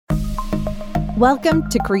Welcome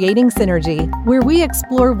to Creating Synergy, where we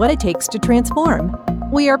explore what it takes to transform.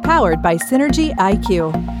 We are powered by Synergy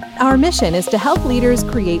IQ. Our mission is to help leaders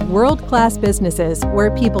create world-class businesses where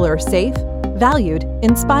people are safe, valued,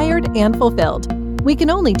 inspired, and fulfilled. We can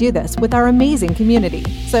only do this with our amazing community.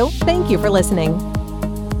 So thank you for listening.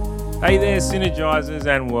 Hey there, Synergizers,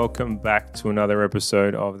 and welcome back to another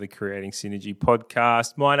episode of the Creating Synergy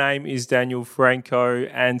podcast. My name is Daniel Franco,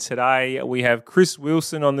 and today we have Chris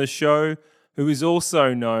Wilson on the show, who is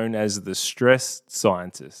also known as the Stress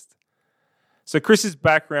Scientist. So Chris's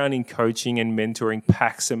background in coaching and mentoring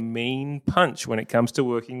packs a mean punch when it comes to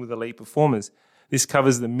working with elite performers. This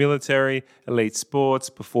covers the military, elite sports,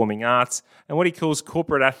 performing arts, and what he calls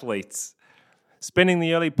corporate athletes. Spending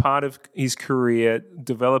the early part of his career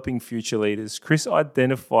developing future leaders, Chris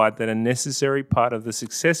identified that a necessary part of the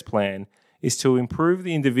success plan is to improve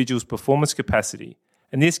the individual's performance capacity.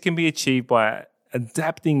 And this can be achieved by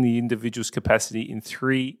adapting the individual's capacity in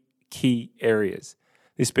three key areas,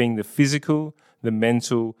 this being the physical, the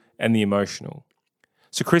mental, and the emotional.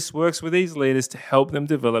 So Chris works with these leaders to help them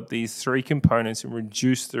develop these three components and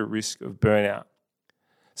reduce the risk of burnout.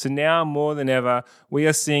 So now more than ever, we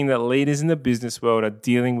are seeing that leaders in the business world are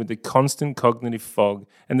dealing with the constant cognitive fog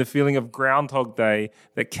and the feeling of Groundhog Day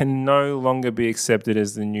that can no longer be accepted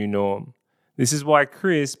as the new norm. This is why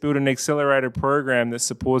Chris built an accelerator program that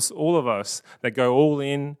supports all of us that go all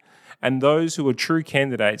in and those who are true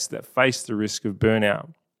candidates that face the risk of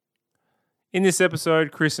burnout. In this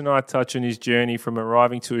episode, Chris and I touch on his journey from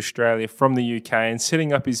arriving to Australia from the UK and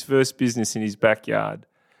setting up his first business in his backyard,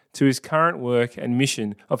 to his current work and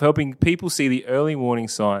mission of helping people see the early warning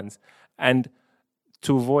signs and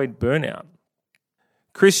to avoid burnout.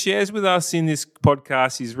 Chris shares with us in this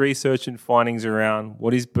podcast his research and findings around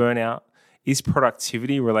what is burnout, is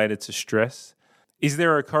productivity related to stress, is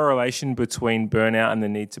there a correlation between burnout and the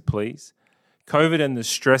need to please, COVID and the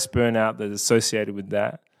stress burnout that is associated with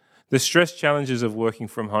that, the stress challenges of working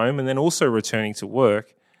from home and then also returning to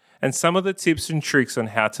work, and some of the tips and tricks on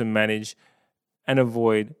how to manage and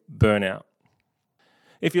avoid burnout.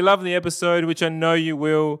 If you love the episode, which I know you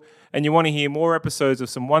will, and you want to hear more episodes of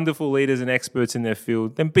some wonderful leaders and experts in their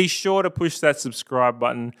field, then be sure to push that subscribe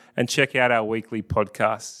button and check out our weekly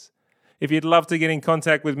podcasts. If you'd love to get in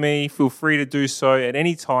contact with me, feel free to do so at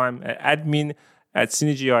any time at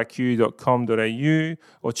admin@synergyiq.com.au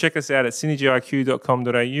or check us out at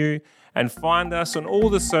synergyiq.com.au and find us on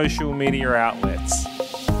all the social media outlets.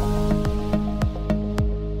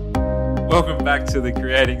 Welcome back to the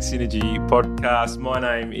Creating Synergy podcast. My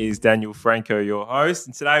name is Daniel Franco, your host,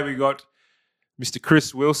 and today we got Mr.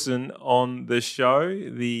 Chris Wilson on the show,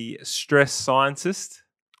 the Stress Scientist.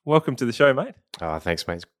 Welcome to the show, mate. Oh, thanks,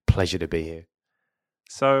 mate. It's a pleasure to be here.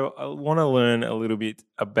 So I want to learn a little bit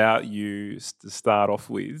about you to start off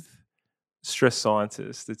with. Stress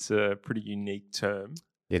Scientist, it's a pretty unique term.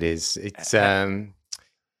 It is. It's a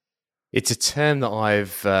term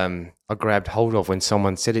that I grabbed hold of when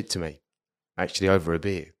someone said it to me. Actually, over a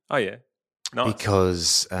beer. Oh, yeah. Nice.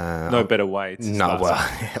 Because... no better way to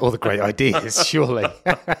start. All the great ideas, surely.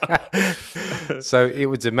 So it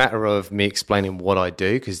was a matter of me explaining what I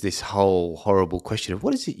do, because this whole horrible question of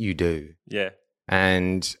what is it you do? Yeah.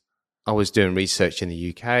 And I was doing research in the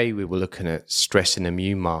UK. We were looking at stress and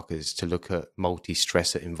immune markers to look at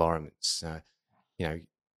multi-stressor environments.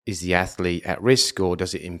 Is the athlete at risk or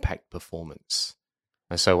does it impact performance?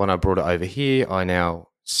 And so when I brought it over here, I now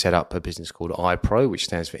set up a business called iPro, which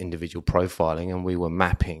stands for Individual Profiling, and we were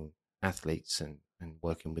mapping athletes and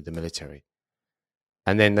working with the military.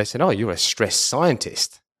 And then they said, "Oh, you're a stress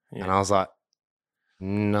scientist." Yeah. And I was like,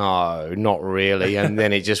 "No, not really." And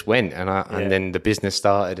then it just went, and then the business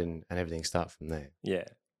started, and everything started from there. Yeah.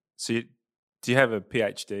 So do you have a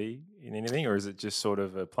PhD in anything, or is it just sort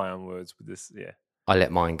of a play on words with this? Yeah. I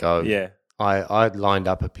let mine go. Yeah. I'd lined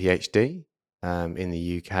up a PhD in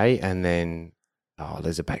the UK, and then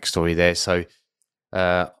there's a backstory there. So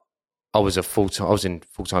I was in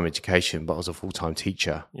full-time education, but I was a full-time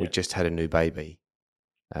teacher. Yeah. We just had a new baby,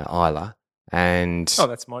 Isla, and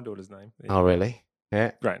that's my daughter's name. Yeah. Oh, really?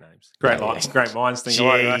 Yeah. Great names. Great minds think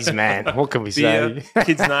alike. Jeez, man. What can we say?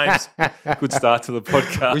 Kids' names. Good start to the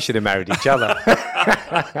podcast. We should have married each other.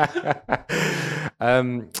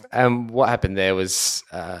 And what happened there was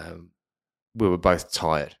we were both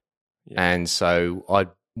tired. Yeah. And so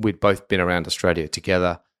we'd both been around Australia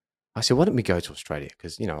together. I said, why don't we go to Australia?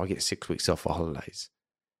 Because, I get 6 weeks off for holidays.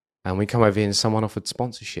 And we come over here and someone offered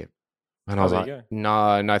sponsorship. And I was like,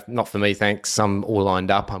 no, not for me, thanks. I'm all lined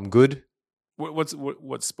up. I'm good. What's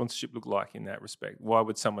sponsorship look like in that respect? Why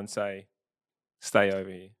would someone say, stay over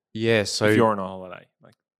here? Yeah, so... if you're on a holiday?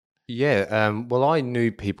 Well, I knew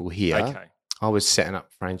people here. Okay. I was setting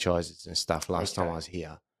up franchises and stuff last time Okay. I was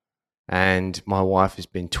here. And my wife has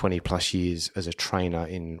been 20 plus years as a trainer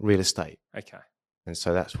in real estate. Okay. And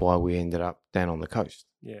so that's why we ended up down on the coast.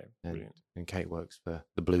 Yeah. And, Brilliant. and Kate works for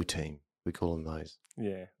the Blue Team. We call them those.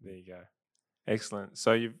 Yeah. There you go. Excellent.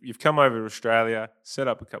 So you've come over to Australia, set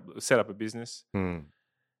up a business, Mm.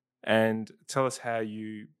 and tell us how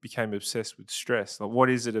you became obsessed with stress. Like,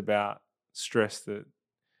 what is it about stress that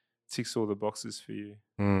ticks all the boxes for you?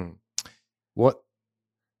 Mm. What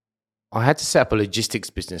I had to set up a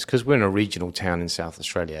logistics business because we're in a regional town in South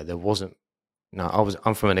Australia. There wasn't. No,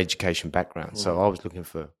 I'm from an education background, so I was looking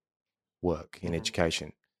for work in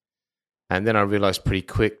education. And then I realised pretty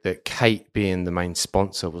quick that Kate, being the main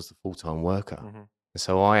sponsor, was the full-time worker. Mm-hmm.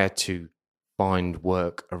 So I had to find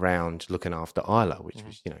work around looking after Isla, which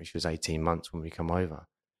was, she was 18 months when we come over.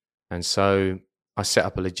 And so I set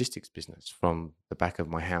up a logistics business from the back of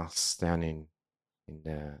my house down in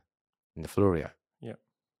the Florio. Yeah.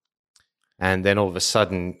 And then all of a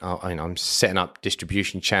sudden, I'm setting up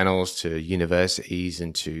distribution channels to universities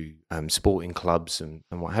and to sporting clubs and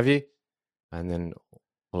what have you. And then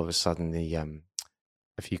all of a sudden,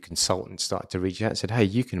 a few consultants started to reach out and said, "Hey,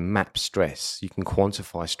 you can map stress. You can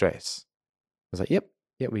quantify stress." I was like, "Yep.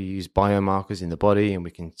 We use biomarkers in the body, and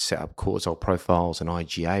we can set up cortisol profiles and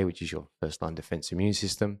IgA, which is your first line defense immune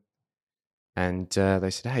system." And they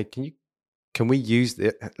said, "Hey, can we use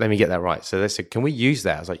that?" Let me get that right. So they said, "Can we use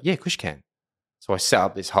that?" I was like, "Yeah, of course you can." So I set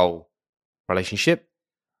up this whole relationship.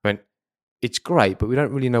 I went, "It's great, but we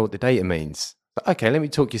don't really know what the data means." But, okay, let me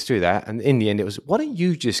talk you through that. And in the end, it was, "Why don't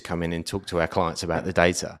you just come in and talk to our clients about the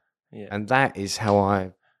data?" Yeah. And that is how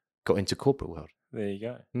I got into corporate world. There you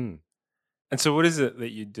go. Mm. And so what is it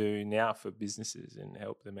that you do now for businesses and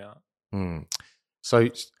help them out? Mm. So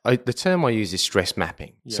the term I use is stress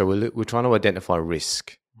mapping. Yeah. So we're trying to identify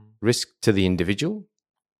risk to the individual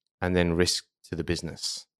and then risk to the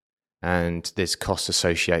business. And there's costs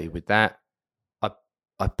associated with that.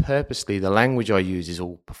 I purposely, the language I use is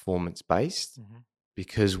all performance-based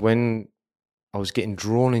because when I was getting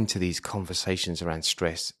drawn into these conversations around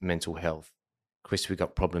stress, mental health, Chris, we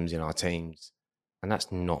got problems in our teams, and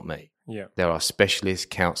that's not me. Yeah. There are specialists,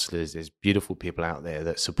 counselors, there's beautiful people out there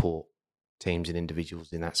that support teams and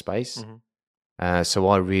individuals in that space. So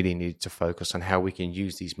I really needed to focus on how we can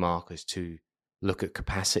use these markers to look at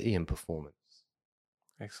capacity and performance.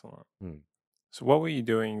 Excellent. Mm. So what were you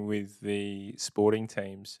doing with the sporting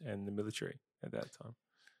teams and the military at that time?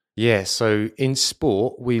 Yeah, so in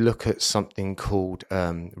sport, we look at something called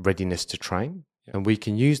readiness to train, and we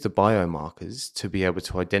can use the biomarkers to be able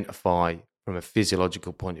to identify from a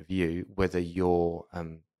physiological point of view whether you're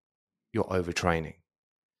overtraining.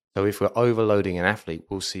 So if we're overloading an athlete,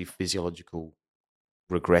 we'll see physiological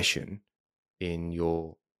regression in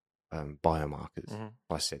your biomarkers.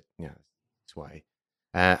 I said, this way.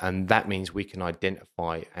 And that means we can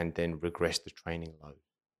identify and then regress the training load.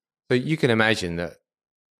 So you can imagine that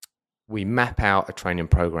we map out a training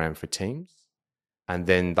program for teams, and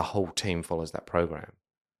then the whole team follows that program.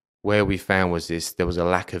 Where we found was there was a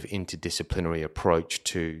lack of interdisciplinary approach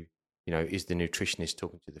to, is the nutritionist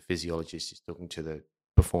talking to the physiologist, is talking to the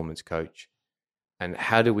performance coach, and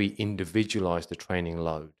how do we individualize the training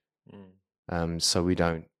load so we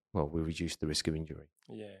reduce the risk of injury.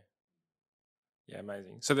 Yeah,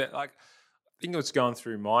 amazing. So that, I think what's going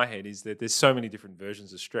through my head is that there's so many different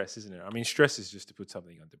versions of stress, isn't it? I mean, stress is just to put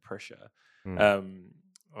something under pressure. I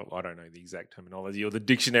don't know the exact terminology or the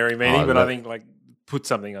dictionary meaning, but I think put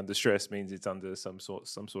something under stress means it's under some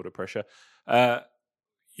sort of pressure.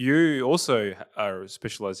 You also are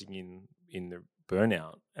specializing in the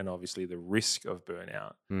burnout and obviously the risk of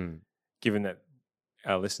burnout, given that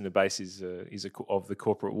our listener base is of the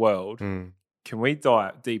corporate world. Can we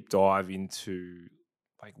deep dive into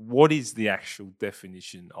what is the actual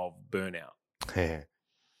definition of burnout? Yeah.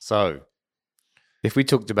 So if we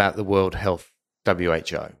talked about the World Health,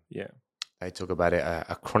 WHO, they talk about it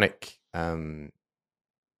a chronic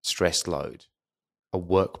stress load, a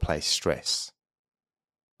workplace stress,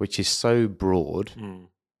 which is so broad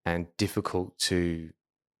and difficult to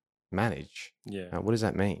manage. Yeah. What does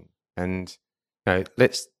that mean? And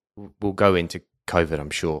we'll go into COVID, I'm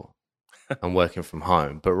sure, and working from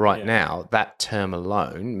home. But right now, that term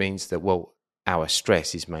alone means that, our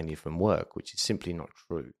stress is mainly from work, which is simply not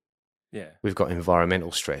true. Yeah. We've got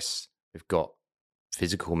environmental stress. We've got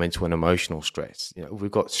physical, mental, and emotional stress. We've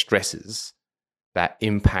got stresses that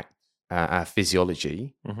impact our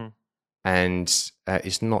physiology, and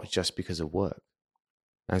it's not just because of work.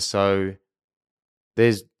 And so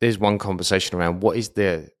there's one conversation around what is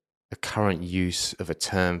the current use of a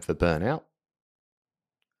term for burnout,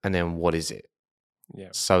 and then what is it? Yeah.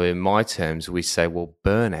 So in my terms, we say, well,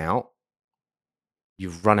 burnout,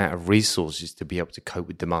 you've run out of resources to be able to cope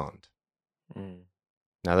with demand.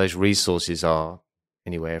 Now, those resources are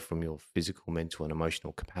anywhere from your physical, mental, and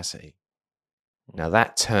emotional capacity. Now,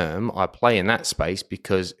 that term, I play in that space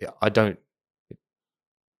because I don't,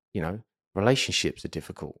 relationships are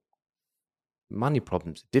difficult. Money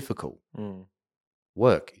problems are difficult.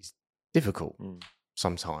 Work is difficult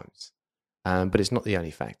sometimes. But it's not the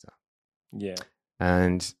only factor. Yeah.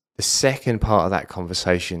 And the second part of that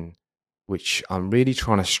conversation, which I'm really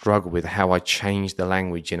trying to struggle with, how I change the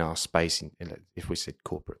language in our space, if we said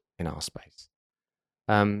corporate, in our space,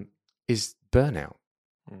 is burnout.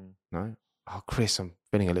 No? Oh, Chris, I'm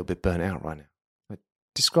feeling a little bit burnt out right now. Like,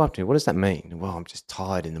 describe to me, what does that mean? Well, I'm just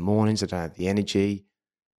tired in the mornings. I don't have the energy.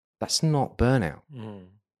 That's not burnout.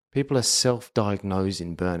 People are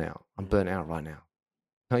self-diagnosing burnout. I'm burnt out right now.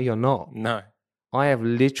 No, you're not. No. I have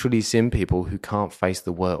literally seen people who can't face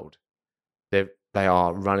the world. They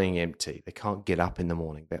are running empty. They can't get up in the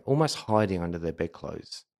morning. They're almost hiding under their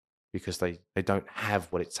bedclothes because they don't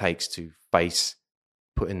have what it takes to face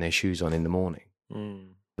putting their shoes on in the morning.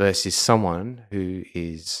 Versus someone who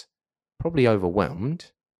is probably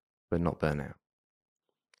overwhelmed but not burnt out.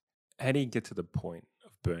 How do you get to the point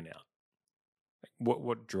of burnout? Like,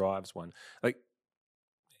 what drives one? Like,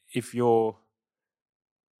 if you're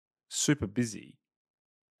super busy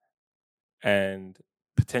and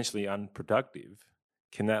potentially unproductive,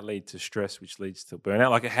 can that lead to stress, which leads to burnout?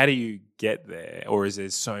 Like, how do you get there? Or is there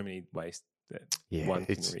so many ways that one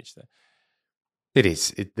can reach there? It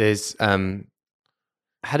is. There's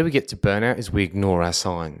how do we get to burnout is we ignore our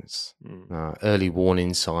signs. Early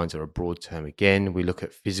warning signs are a broad term. Again, we look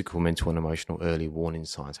at physical, mental, and emotional early warning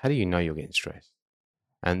signs. How do you know you're getting stressed?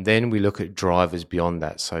 And then we look at drivers beyond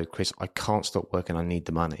that. So, Chris, I can't stop working. I need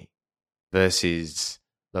the money. Versus,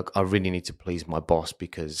 look, I really need to please my boss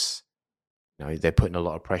because they're putting a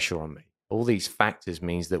lot of pressure on me. All these factors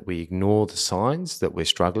means that we ignore the signs that we're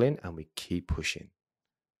struggling and we keep pushing.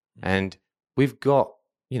 And we've got,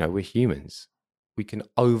 we're humans. We can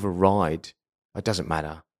override. It doesn't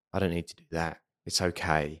matter. I don't need to do that. It's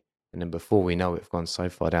okay. And then before we know it, we've gone so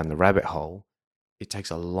far down the rabbit hole, it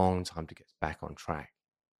takes a long time to get back on track.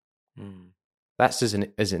 That's as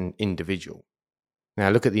an individual. Now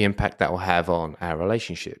look at the impact that will have on our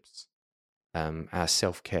relationships, our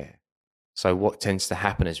self-care. So what tends to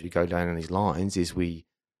happen as we go down these lines is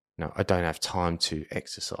I don't have time to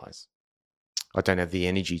exercise. I don't have the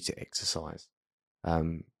energy to exercise.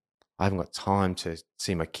 I haven't got time to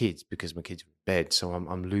see my kids because my kids are in bed. So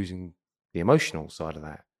I'm losing the emotional side of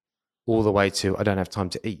that, all the way to I don't have time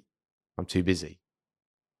to eat. I'm too busy.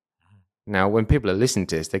 Now, when people are listening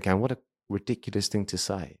to this, they're going, what a ridiculous thing to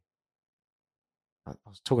say. I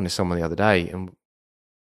was talking to someone the other day and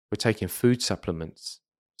we're taking food supplements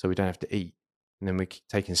so we don't have to eat. And then we're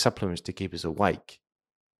taking supplements to keep us awake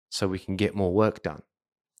so we can get more work done.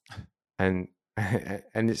 And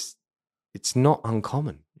it's not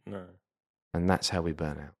uncommon. No. And that's how we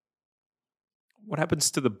burn out. What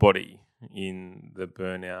happens to the body in the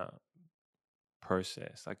burnout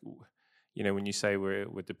process? Like, when you say we're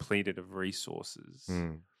depleted of resources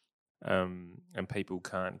and people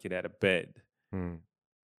can't get out of bed,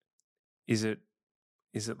 is it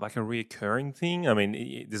like a reoccurring thing? I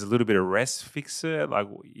mean, there's a little bit of rest fix it. Like,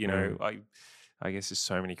 I guess there's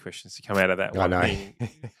so many questions to come out of that one thing.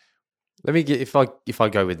 Let me get if I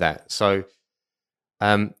go with that. So,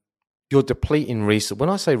 you're depleting resources. When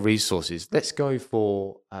I say resources, let's go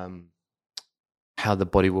for how the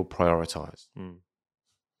body will prioritize.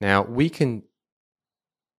 Now,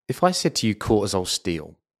 if I said to you cortisol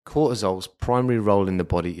steal, cortisol's primary role in the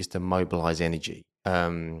body is to mobilize energy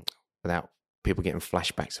without people getting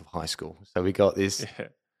flashbacks of high school. So we got this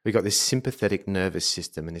sympathetic nervous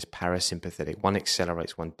system and this parasympathetic. One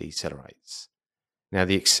accelerates, one decelerates. Now,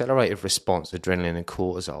 the accelerative response, adrenaline and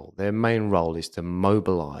cortisol, their main role is to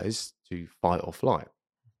mobilize to fight or flight.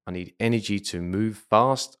 I need energy to move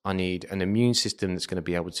fast. I need an immune system that's going to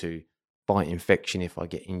be able to fight infection if I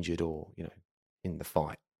get injured or, in the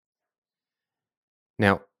fight.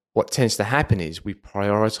 Now, what tends to happen is we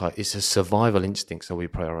prioritize, it's a survival instinct, so we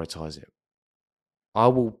prioritize it. I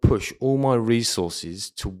will push all my resources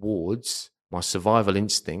towards my survival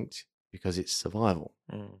instinct because it's survival.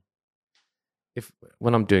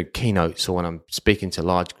 When I'm doing keynotes or when I'm speaking to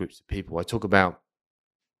large groups of people, I talk about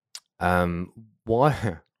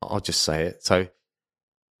why. I'll just say it. So,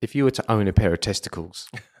 if you were to own a pair of testicles,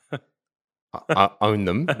 I own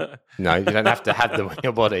them. No, you don't have to have them on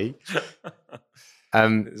your body.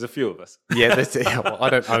 There's a few of us. Yeah, that's it. Well, I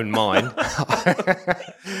don't own mine.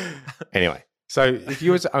 Anyway, So if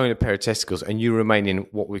you were to own a pair of testicles and you remain in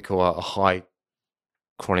what we call a high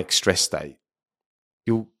chronic stress state,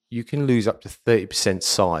 you can lose up to 30%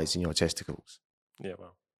 size in your testicles. Yeah,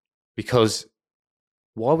 well. Because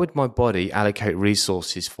why would my body allocate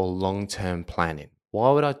resources for long-term planning?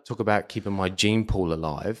 Why would I talk about keeping my gene pool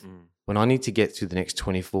alive when I need to get through the next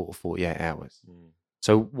 24 or 48 hours?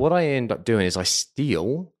 So what I end up doing is I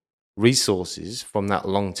steal resources from that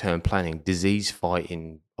long-term planning, disease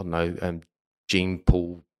fighting, gene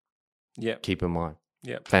pool, keeping my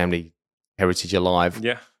family heritage alive.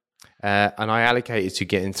 Yeah. And I allocate it to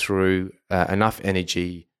getting through enough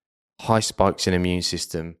energy, high spikes in the immune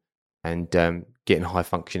system, and getting high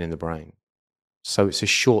function in the brain. So it's a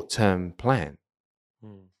short-term plan.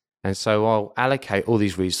 And so I'll allocate all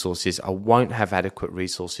these resources. I won't have adequate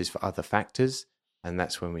resources for other factors. And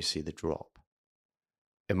that's when we see the drop.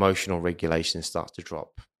 Emotional regulation starts to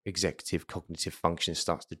drop. Executive cognitive function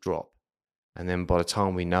starts to drop. And then by the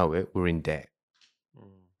time we know it, we're in debt.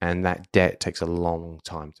 And that debt takes a long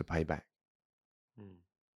time to pay back.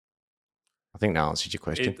 I think that answers your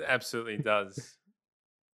question. It absolutely does.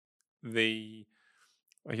 I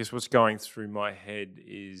guess what's going through my head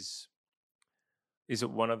is it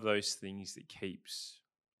one of those things that keeps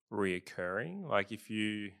reoccurring? Like if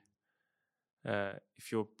you're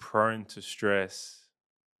prone to stress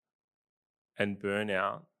and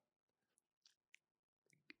burnout,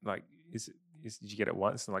 like did you get it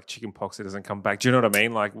once and like chicken pox, it doesn't come back? Do you know what I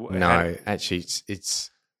mean? Like no, actually,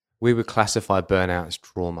 it's we would classify burnout as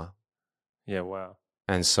trauma. Yeah, wow.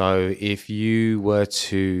 And so if you were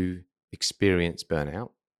to experience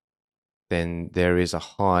burnout, then there's a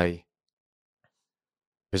high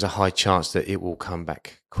chance that it will come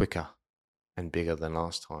back quicker and bigger than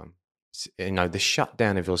last time. The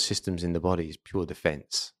shutdown of your systems in the body is pure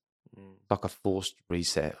defense. It's like a forced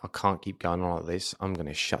reset. I can't keep going on like this. I'm going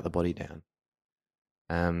to shut the body down.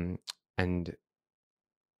 And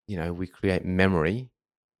we create memory,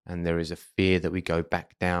 and there is a fear that we go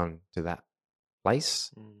back down to that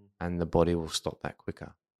place, and the body will stop that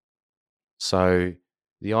quicker. So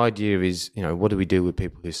the idea is, what do we do with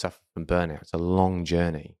people who suffer from burnout? It's a long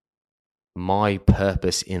journey. My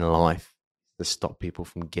purpose in life is to stop people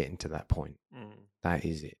from getting to that point. That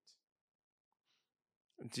is it.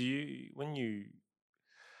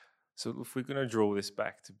 So if we're going to draw this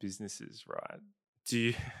back to businesses, right?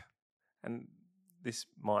 And this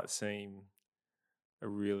might seem a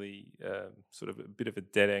really sort of a bit of a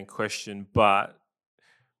dead-end question, but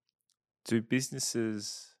do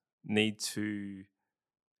businesses need to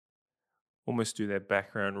almost do their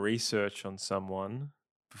background research on someone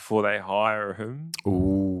before they hire him?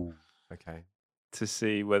 Ooh, okay. To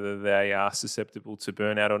see whether they are susceptible to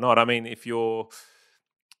burnout or not. I mean, I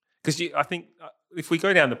think if we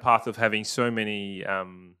go down the path of having so many,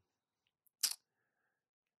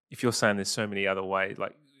 if you're saying there's so many other ways,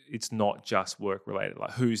 like it's not just work related,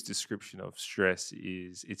 like whose description of stress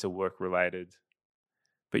is it's a work related,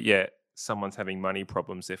 but yet someone's having money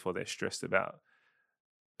problems, therefore they're stressed about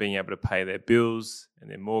being able to pay their bills and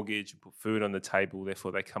their mortgage and put food on the table,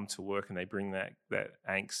 therefore they come to work and they bring that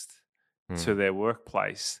angst to their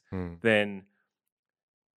workplace, then,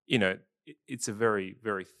 it's a very,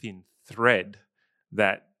 very thin thread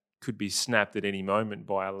that could be snapped at any moment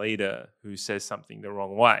by a leader who says something the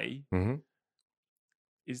wrong way.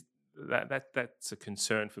 Is that's a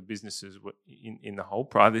concern for businesses in the whole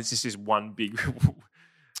process? This is one big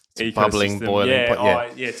it's bubbling, boiling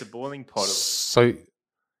pot. Yeah, it's a boiling pot. So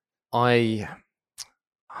I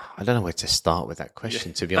don't know where to start with that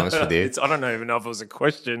question, to be honest with you. I don't even know if it was a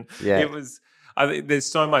question. Yeah. It was. I think there's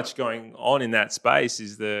so much going on in that space.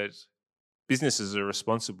 Is that businesses are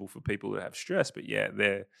responsible for people who have stress, but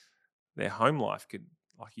their home life could,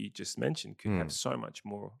 like you just mentioned, could have so much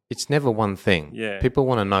more. It's never one thing. Yeah. People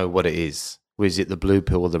want to know what it is. Is it the blue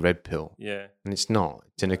pill or the red pill? Yeah. And it's not.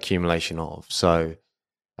 It's an accumulation of. So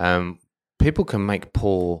people can make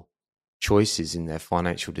poor choices in their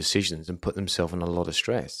financial decisions and put themselves in a lot of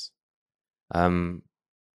stress. Let's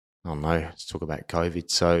talk about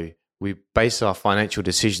COVID. So we base our financial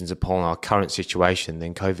decisions upon our current situation.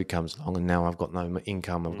 Then COVID comes along, and now I've got no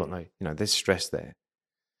income. I've got no, there's stress there.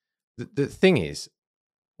 The thing is,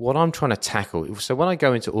 what I'm trying to tackle. So when I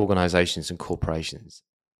go into organizations and corporations,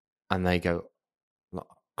 and they go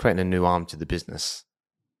creating a new arm to the business,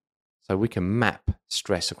 so we can map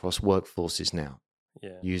stress across workforces now,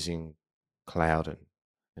 using cloud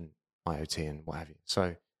and IoT and what have you.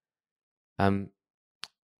 So,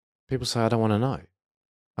 people say, I don't want to know.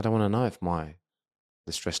 I don't want to know if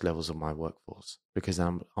the stress levels of my workforce, because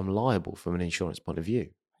I'm liable from an insurance point of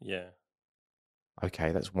view. Yeah.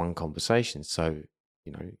 Okay, that's one conversation. So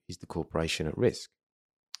is the corporation at risk?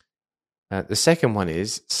 The second one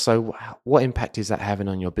is, so what impact is that having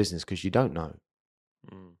on your business? Because you don't know.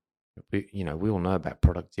 We all know about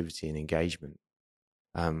productivity and engagement,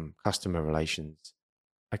 customer relations.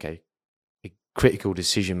 Okay, critical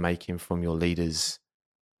decision making from your leaders,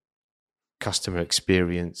 customer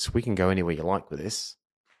experience. We can go anywhere you like with this.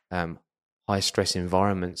 High stress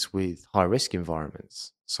environments with high risk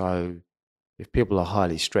environments. So if people are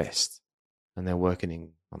highly stressed and they're working in,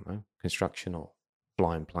 I don't know, construction or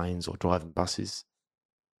flying planes or driving buses,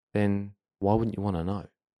 then why wouldn't you want to know?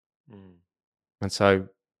 And so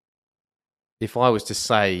if I was to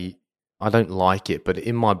say, I don't like it, but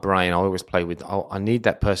in my brain, I always play with, I need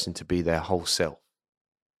that person to be their whole self.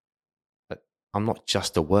 But I'm not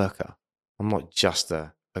just a worker. I'm not just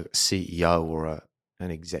a CEO or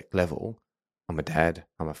an exec level. I'm a dad.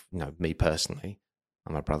 I'm me personally.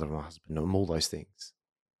 I'm a brother, I'm a husband. I'm all those things.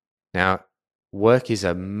 Now, work is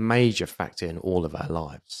a major factor in all of our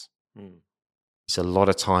lives. It's a lot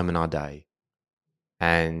of time in our day,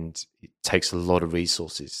 and it takes a lot of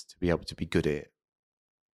resources to be able to be good at it.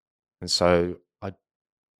 And so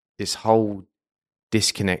this whole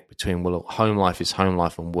disconnect between, home life is home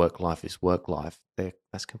life and work life is work life,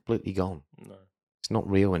 that's completely gone. No. It's not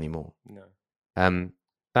real anymore. No.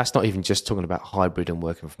 That's not even just talking about hybrid and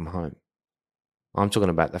working from home. I'm talking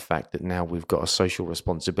about the fact that now we've got a social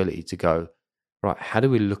responsibility to go, right, how do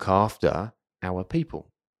we look after our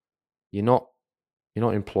people? You're not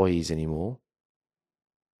employees anymore.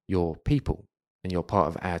 You're people, and you're part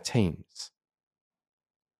of our teams.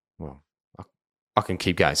 Well, I can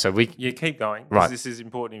keep going. So keep going. Right. This is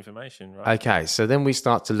important information, right? Okay, so then we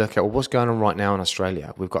start to look at what's going on right now in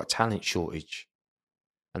Australia. We've got talent shortage.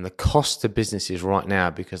 And the cost to businesses right now,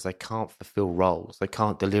 because they can't fulfill roles, they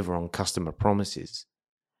can't deliver on customer promises.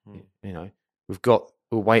 We're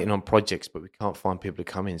waiting on projects, but we can't find people to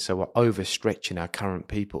come in. So we're overstretching our current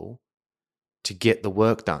people to get the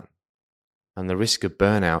work done. And the risk of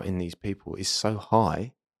burnout in these people is so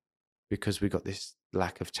high because we've got this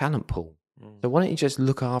lack of talent pool. So why don't you just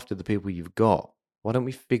look after the people you've got? Why don't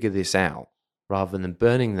we figure this out rather than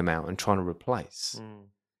burning them out and trying to replace?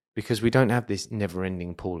 Because we don't have this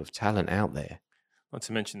never-ending pool of talent out there. Not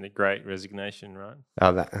to mention the Great Resignation, right?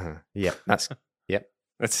 Oh, that's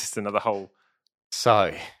just another whole.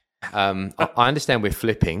 So, I understand we're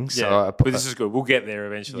flipping. So yeah, but this is good. We'll get there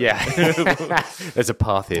eventually. Yeah, there's a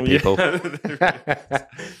path here, people.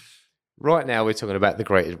 Right now, we're talking about the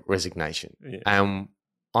Great Resignation, and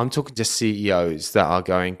I'm talking to CEOs that are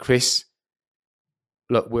going, Chris,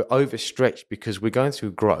 look, we're overstretched because we're going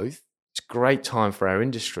through growth. It's a great time for our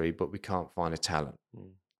industry, but we can't find a talent.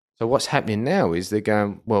 So what's happening now is they're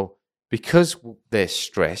going, well, because they're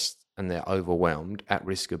stressed and they're overwhelmed, at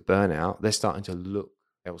risk of burnout, they're starting to look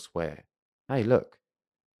elsewhere. Hey, look,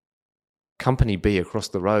 company B across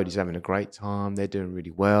the road is having a great time. They're doing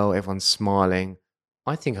really well. Everyone's smiling.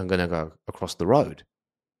 I think I'm going to go across the road.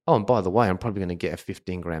 Oh, and by the way, I'm probably going to get a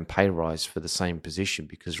 15 grand pay rise for the same position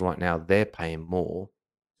because right now they're paying more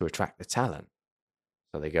to attract the talent.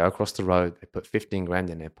 So they go across the road, they put 15 grand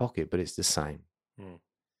in their pocket, but it's the same.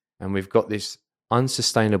 And we've got this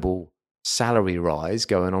unsustainable salary rise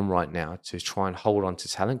going on right now to try and hold on to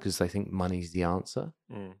talent because they think money's the answer,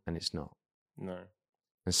 and it's not. No.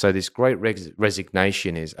 And so this great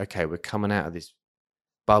resignation is, okay, we're coming out of this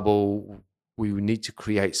bubble. We need to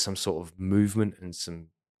create some sort of movement and some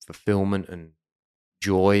fulfillment and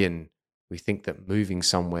joy. And we think that moving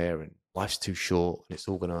somewhere and life's too short and it's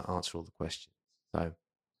all going to answer all the questions. So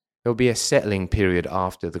there'll be a settling period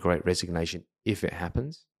after the Great Resignation if it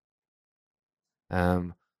happens.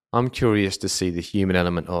 I'm curious to see the human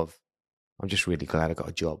element of, I'm just really glad I got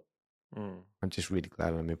a job. I'm just really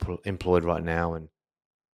glad I'm employed right now.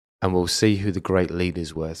 And we'll see who the great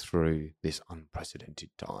leaders were through this unprecedented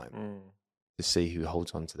time to see who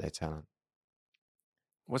holds on to their talent.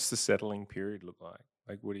 What's the settling period look like?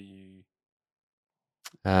 Like, what do you...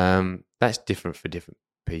 That's different for different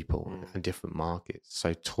people and different markets.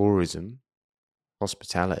 So tourism,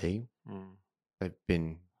 hospitality, they've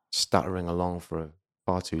been stuttering along for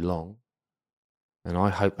far too long. And I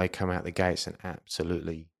hope they come out the gates and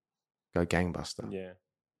absolutely go gangbuster. Yeah.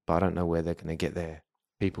 But I don't know where they're going to get their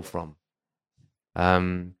people from.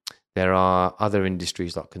 There are other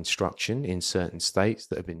industries like construction in certain states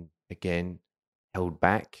that have been, again, held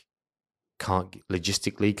back.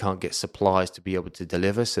 Logistically can't get supplies to be able to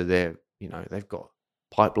deliver. So they've got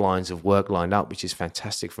pipelines of work lined up, which is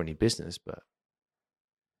fantastic for any business. But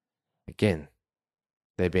again,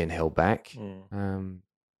 they're being held back.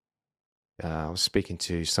 I was speaking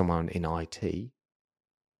to someone in IT.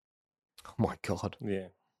 Oh my God. Yeah.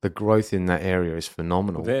 the growth in that area is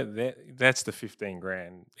phenomenal. That's the 15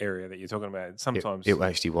 grand area that you're talking about. Sometimes it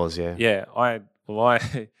actually was, yeah. Yeah,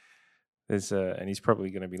 there's and he's probably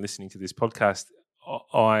going to be listening to this podcast.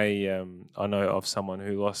 I know of someone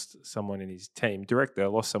who lost someone in his team. Director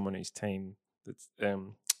lost someone in his team. That's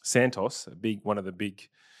Santos, one of the big,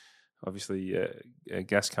 obviously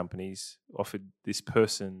gas companies, offered this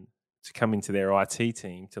person to come into their IT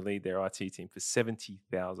team to lead their IT team for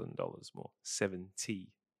 $70,000 more. $70,000.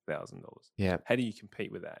 Yeah. How do you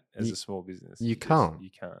compete with that as a small business? You can't. You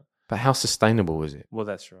can't. But how sustainable is it? Well,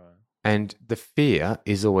 that's right. And the fear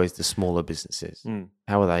is always the smaller businesses.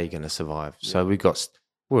 How are they going to survive? Yeah. So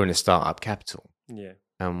we're in a startup capital. Yeah.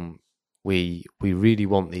 We really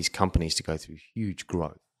want these companies to go through huge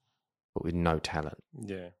growth, but with no talent.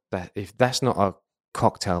 Yeah. If that's not a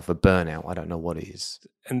cocktail for burnout, I don't know what is.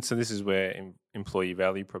 And so this is where employee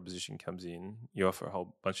value proposition comes in. You offer a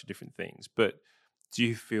whole bunch of different things, but do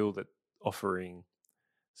you feel that offering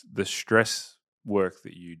the stress work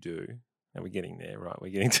that you do, and we're getting there, right?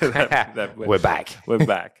 We're getting to that We're back. We're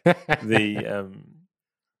back. The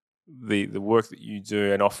work that you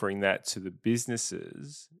do and offering that to the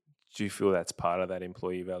businesses, do you feel that's part of that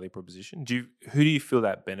employee value proposition? Who do you feel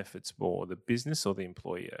that benefits more, the business or the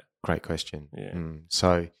employer? Great question. Yeah.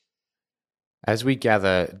 So as we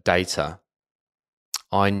gather data,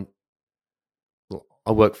 I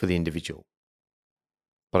work for the individual,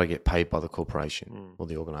 but I get paid by the corporation or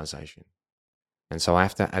the organization. And so I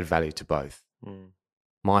have to add value to both.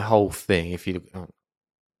 My whole thing, if you look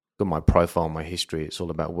at my profile, my history, it's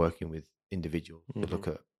all about working with individuals to look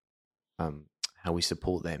at how we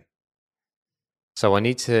support them. So I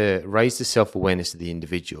need to raise the self-awareness of the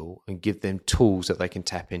individual and give them tools that they can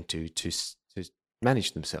tap into to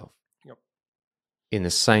manage themselves. Yep. In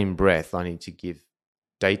the same breath, I need to give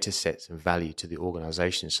data sets and value to the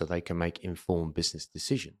organization so they can make informed business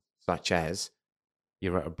decisions, such as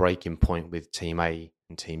you're at a breaking point with team A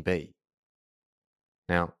and team B.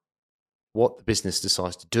 Now, what the business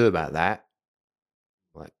decides to do about that,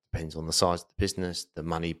 well, it depends on the size of the business, the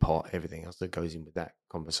money pot, everything else that goes in with that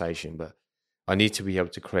conversation. But I need to be able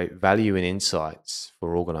to create value and insights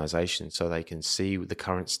for organizations so they can see the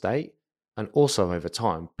current state and also over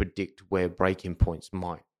time predict where breaking points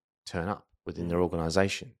might turn up within their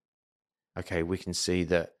organization. Okay, we can see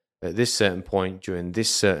that at this certain point during this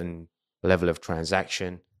certain level of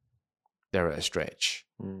transaction, they're at a stretch.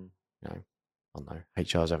 You know, I don't know,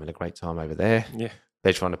 HR's having a great time over there. Yeah.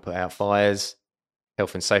 They're trying to put out fires.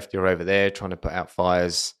 Health and safety are over there trying to put out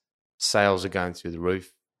fires. Sales are going through the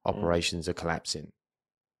roof. Operations are collapsing.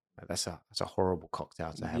 That's a horrible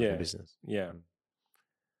cocktail to have in business. Yeah.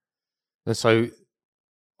 And so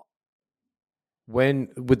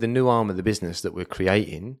with the new arm of the business that we're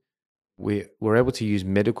creating, we're able to use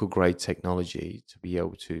medical grade technology to be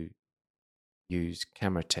able to use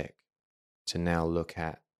camera tech to now look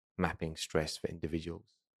at mapping stress for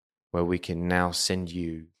individuals, where we can now send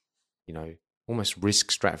you, almost risk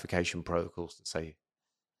stratification protocols to say,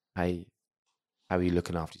 hey, how are you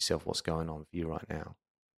looking after yourself? What's going on for you right now?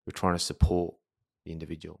 We're trying to support the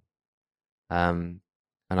individual.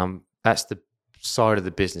 That's the side of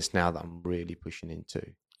the business now that I'm really pushing into.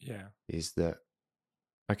 Yeah. Is that,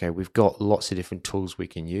 okay, we've got lots of different tools we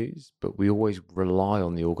can use, but we always rely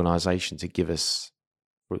on the organization to give us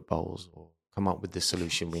fruit bowls or come up with the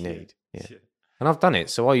solution we need. Yeah. And I've done it.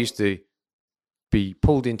 So I used to be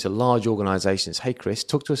pulled into large organizations. Hey, Chris,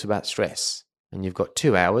 talk to us about stress. And you've got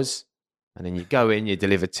 2 hours. And then you go in, you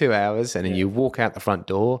deliver 2 hours, and then you walk out the front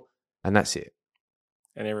door, and that's it.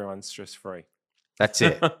 And everyone's stress-free. That's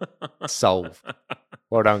it. Solved.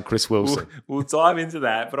 Well done, Chris Wilson. We'll dive into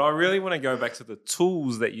that, but I really want to go back to the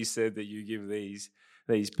tools that you said that you give these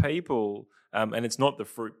people, and it's not the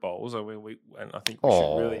fruit bowls. I mean, I think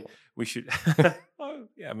we should. Oh,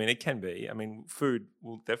 yeah, I mean, it can be. I mean, food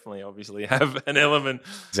will definitely, obviously, have an element.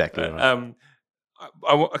 Exactly. Right.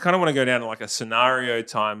 I kind of want to go down to like a scenario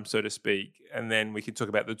time, so to speak, and then we can talk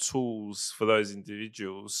about the tools for those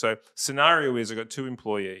individuals. So scenario is I've got 2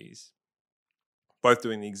 employees, both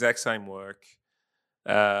doing the exact same work.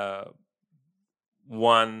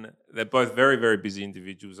 One, they're both very, very busy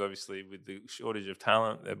individuals, obviously, with the shortage of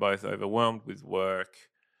talent. They're both overwhelmed with work.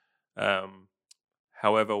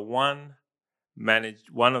 However, one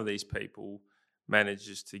of these people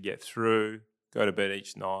manages to get through, go to bed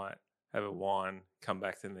each night, have a wine, come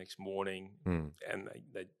back the next morning, and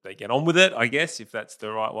they get on with it, I guess, if that's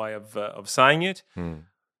the right way of saying it.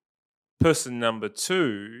 Person number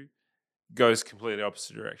 2 goes completely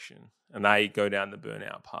opposite direction, and they go down the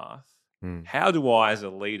burnout path. How do I, as a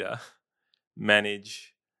leader,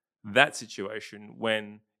 manage that situation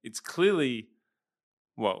when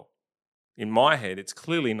well, in my head, it's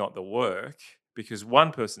clearly not the work because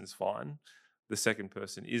one person's fine, the second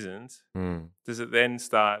person isn't. Does it then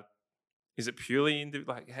start? Is it purely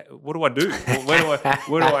what do I do?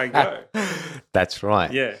 Where do I go? That's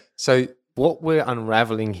right. Yeah. So what we're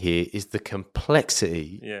unraveling here is the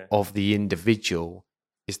complexity of the individual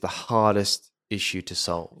is the hardest issue to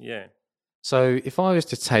solve. Yeah. So if I was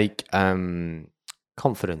to take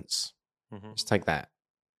confidence, let's take that.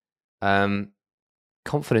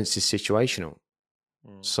 Confidence is situational.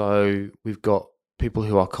 So we've got people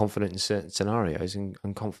who are confident in certain scenarios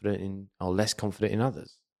and confident in, or less confident in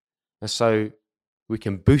others. And so we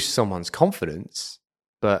can boost someone's confidence,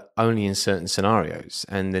 but only in certain scenarios.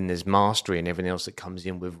 And then there's mastery and everything else that comes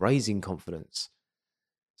in with raising confidence.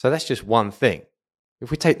 So that's just one thing. If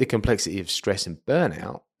we take the complexity of stress and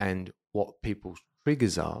burnout and what people's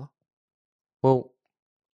triggers are, well,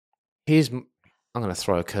 I'm going to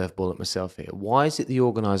throw a curveball at myself here. Why is it the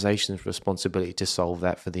organization's responsibility to solve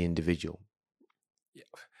that for the individual? Yeah.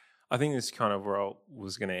 I think this is kind of where I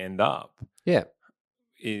was going to end up. Yeah.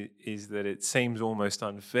 Is that it seems almost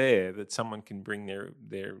unfair that someone can bring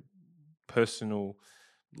their personal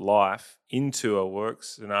life into a work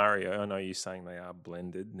scenario. I know you're saying they are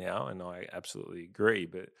blended now, and I absolutely agree,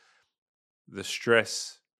 but the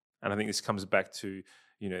stress, and I think this comes back to,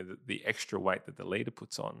 the extra weight that the leader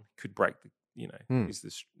puts on could break the, is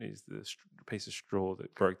the piece of straw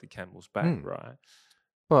that broke the camel's back, right?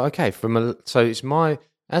 Well, okay. So it's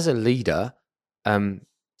as a leader,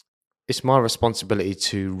 it's my responsibility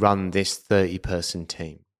to run this 30-person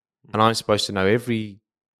team. And I'm supposed to know every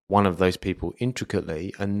one of those people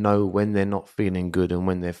intricately and know when they're not feeling good and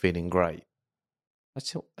when they're feeling great.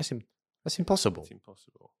 That's impossible. It's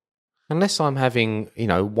impossible. Unless I'm having,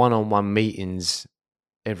 one-on-one meetings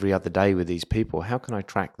every other day with these people, how can I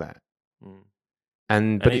track that?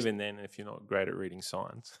 But even then, if you're not great at reading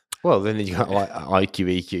signs. Well, then you got like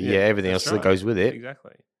IQ, EQ, everything else that goes with it.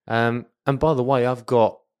 Exactly. And by the way, I've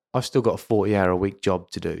still got a 40-hour-a-week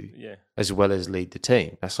job to do, as well as lead the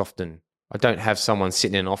team. That's often, I don't have someone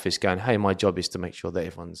sitting in an office going, hey, my job is to make sure that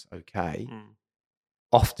everyone's okay.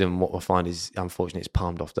 Often what I find is, unfortunately, it's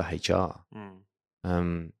palmed off to HR.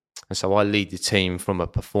 And so I lead the team from a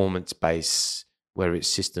performance base where it's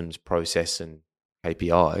systems, process, and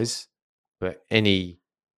KPIs. But any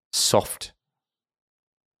soft,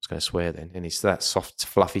 I was going to swear then, that soft,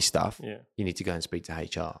 fluffy stuff, you need to go and speak to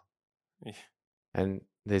HR. Yeah. And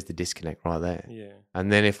there's the disconnect right there. Yeah.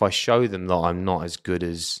 And then if I show them that I'm not as good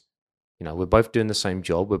as, we're both doing the same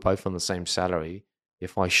job, we're both on the same salary.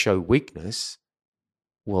 If I show weakness,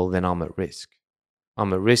 well, then I'm at risk.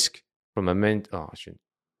 I'm at risk from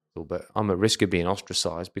but I'm at risk of being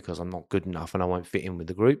ostracized because I'm not good enough and I won't fit in with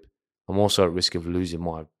the group. I'm also at risk of losing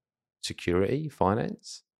my security,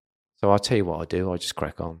 finance. So I'll tell you what I do. I just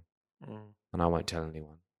crack on and I won't tell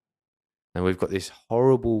anyone. And we've got this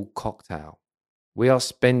horrible cocktail. We are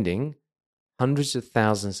spending hundreds of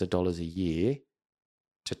thousands of dollars a year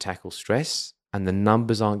to tackle stress, and the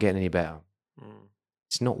numbers aren't getting any better.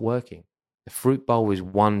 It's not working. The fruit bowl is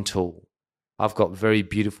one tool. I've got very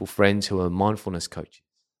beautiful friends who are mindfulness coaches,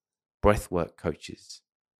 breathwork coaches,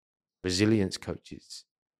 resilience coaches,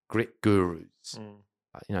 grit gurus.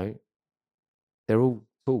 They're all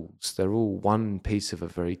tools. They're all one piece of a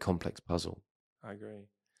very complex puzzle. I agree.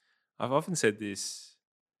 I've often said this.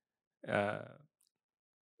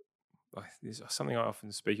 This is something I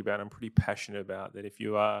often speak about. I'm pretty passionate about that. If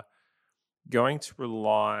you are going to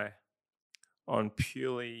rely on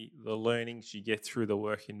purely the learnings you get through the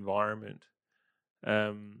work environment,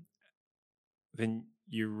 then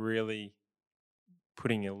you're really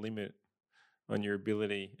putting a limit on your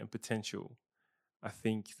ability and potential. I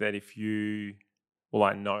think that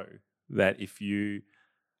I know that if you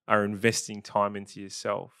are investing time into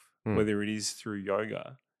yourself, whether it is through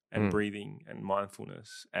yoga and breathing and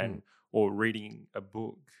mindfulness or reading a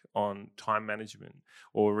book on time management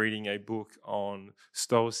or reading a book on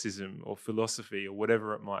stoicism or philosophy or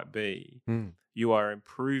whatever it might be, you are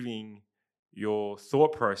improving your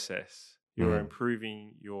thought process, you are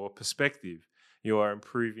improving your perspective, you are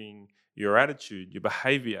improving your attitude, your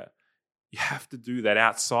behavior. You have to do that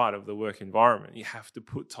outside of the work environment. You have to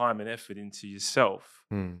put time and effort into yourself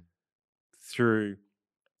through,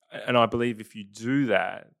 and I believe if you do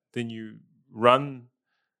that, then you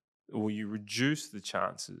reduce the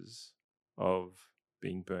chances of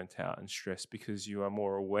being burnt out and stressed because you are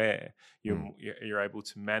more aware. You're able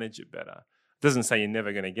to manage it better. It doesn't say you're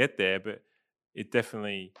never going to get there, but it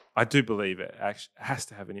definitely, I do believe it actually has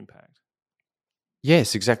to have an impact.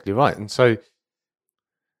 Yes, exactly right. And so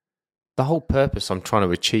the whole purpose I'm trying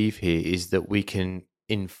to achieve here is that we can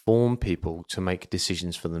inform people to make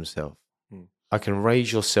decisions for themselves. Mm. I can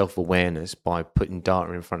raise your self-awareness by putting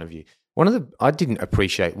data in front of you. I didn't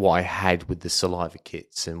appreciate what I had with the saliva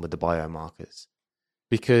kits and with the biomarkers,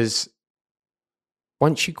 because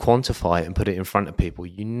once you quantify it and put it in front of people,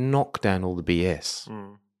 you knock down all the BS.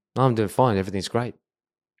 Mm. I'm doing fine. Everything's great.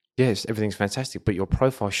 Yes, everything's fantastic. But your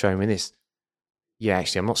profile's showing me this. Yeah,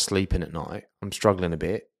 actually, I'm not sleeping at night. I'm struggling a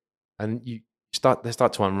bit. And they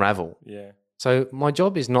start to unravel. Yeah. So my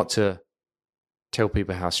job is not to tell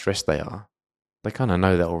people how stressed they are. They kind of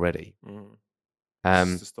know that already. Mm. Um,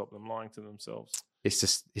 Just to stop them lying to themselves.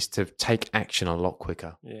 it's to take action a lot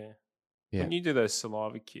quicker. Yeah. Yeah. When you do those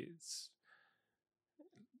saliva kits,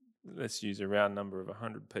 let's use a round number of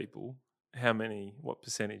 100 people. What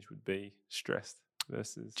percentage would be stressed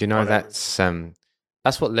versus? Do you know on average?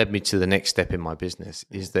 that's what led me to the next step in my business,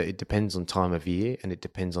 is that it depends on time of year and it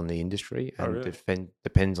depends on the industry Oh, and really?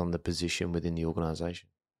 depends on the position within the organization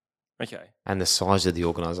Okay. and the size of the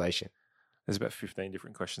organization. There's about 15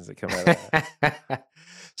 different questions that come out of that.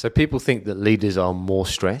 So people think that leaders are more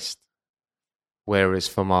stressed, whereas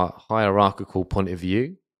from a hierarchical point of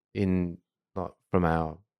view, from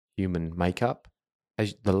our human makeup,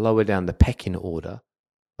 as the lower down the pecking order,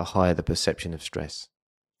 the higher the perception of stress.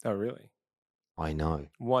 Oh, really? I know,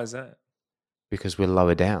 Why is that? because we're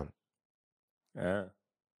lower down.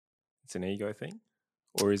 It's an ego thing?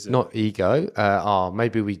 Or is it? Not ego.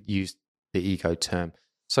 Maybe we used the ego term.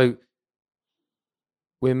 So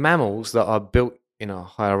we're mammals that are built in a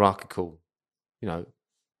hierarchical,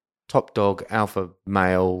 top dog, alpha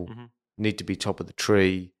male, Mhm. need to be top of the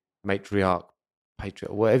tree, matriarch,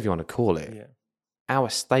 patriarch, whatever you want to call it. Yeah. Our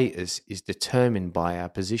status is determined by our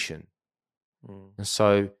position. Mm. And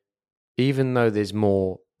so even though there's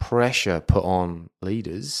more pressure put on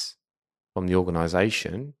leaders from the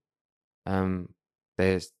organization,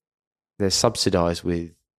 they're subsidized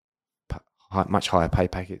with much higher pay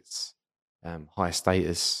packets, higher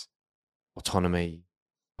status, autonomy,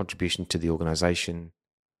 contribution to the organization.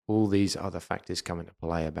 All these other factors come into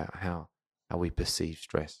play about how we perceive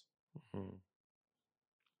stress. Mm.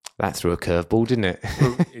 That threw a curveball, didn't it?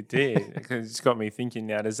 Well, it did. It's got me thinking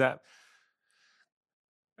now, does that...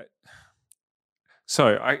 So,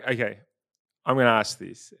 okay, I'm going to ask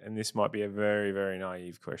this, and this might be a very, very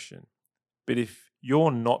naive question. But if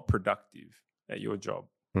you're not productive at your job,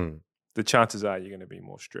 the chances are you're going to be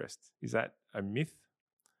more stressed. Is that a myth?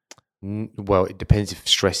 Well, it depends if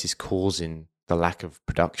stress is causing the lack of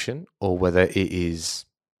production or whether it is,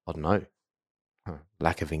 I don't know,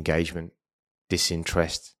 lack of engagement,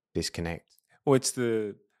 disinterest, disconnect. Well,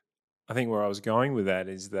 I think where I was going with that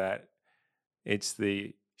is that it's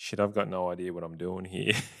the, shit, I've got no idea what I'm doing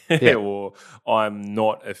here. Yeah. Or I'm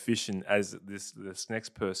not efficient as this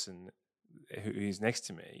next person who's next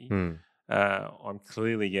to me. I'm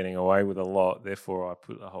clearly getting away with a lot, therefore I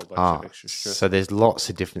put a whole bunch of extra stress. So there's lots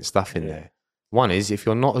of different stuff in there. One is, if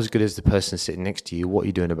you're not as good as the person sitting next to you, what are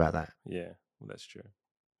you doing about that? Yeah, well, that's true.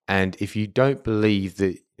 And if you don't believe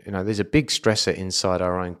that, there's a big stressor inside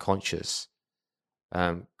our own conscience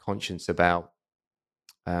about,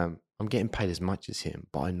 I'm getting paid as much as him,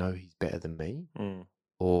 but I know he's better than me,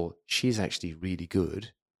 or she's actually really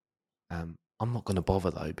good. I'm not going to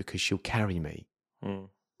bother though, because she'll carry me.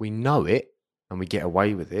 We know it and we get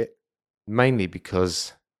away with it, mainly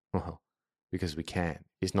because we can.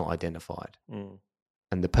 It's not identified.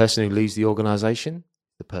 And the person who leaves the organization,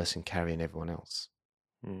 the person carrying everyone else.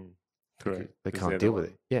 Correct. They can't deal with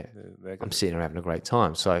it. Yeah. I'm sitting there having a great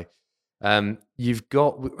time. So you've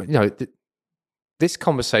got, this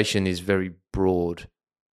conversation is very broad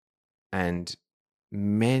and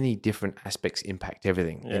many different aspects impact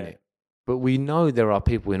everything in it. But we know there are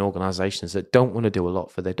people in organizations that don't want to do a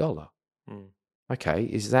lot for their dollar. Okay,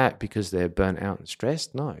 is that because they're burnt out and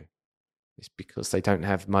stressed? No. It's because they don't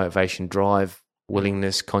have motivation, drive,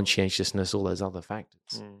 willingness, conscientiousness, all those other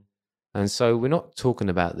factors. And so we're not talking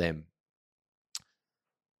about them.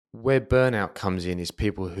 Where burnout comes in is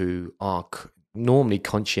people who are normally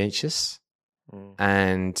conscientious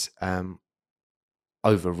and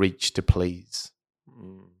overreach to please.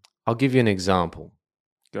 I'll give you an example.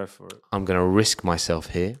 Go for it. I'm going to risk myself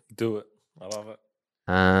here. Do it. I love it.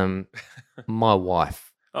 My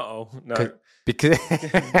wife. Uh-oh, no. Because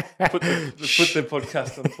put the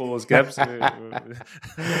podcast on pause, Gabs.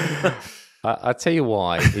 I tell you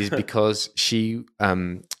why, is because she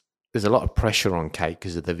there's a lot of pressure on Kate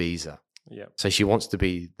because of the visa. Yeah. So she wants to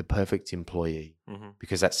be the perfect employee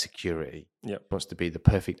because that's security. Yeah. Wants to be the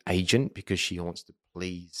perfect agent because she wants to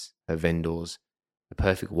please her vendors, the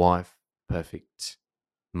perfect wife, perfect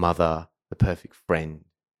mother, the perfect friend.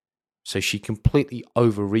 So she completely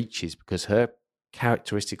overreaches because her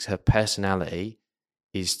characteristics, her personality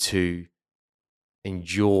is to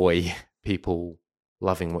enjoy people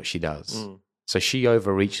loving what she does. So she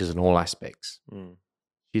overreaches in all aspects.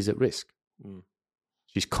 She's at risk.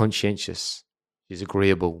 She's conscientious. She's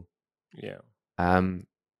agreeable. Yeah.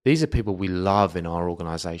 These are people we love in our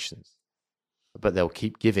organizations, but they'll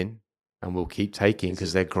keep giving and we'll keep taking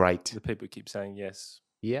because they're great. The people keep saying yes.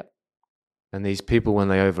 Yep. And these people, when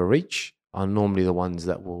they overreach, are normally the ones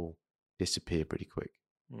that will disappear pretty quick.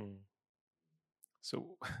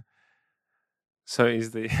 So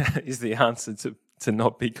is the answer to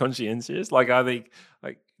not be conscientious? Like, are they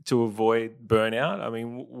like to avoid burnout? I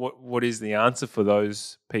mean, what is the answer for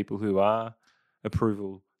those people who are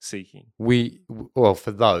approval seeking? Well,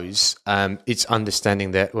 for those, it's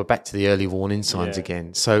understanding that we're back to the early warning signs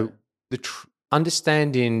again. So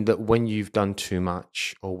understanding that when you've done too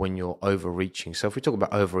much or when you're overreaching. So if we talk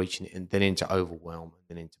about overreaching and then into overwhelm and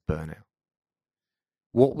then into burnout,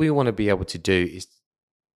 what we want to be able to do is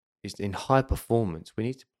in high performance, we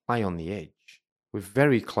need to play on the edge. We're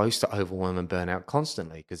very close to overwhelm and burnout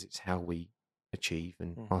constantly because it's how we achieve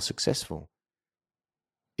and are successful.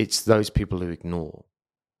 It's those people who ignore.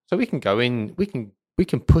 So we can go in, we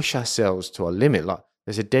can push ourselves to a limit. Like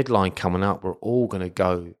there's a deadline coming up, we're all going to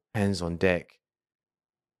go hands on deck.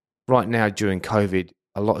 Right now during COVID,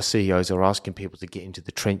 a lot of CEOs are asking people to get into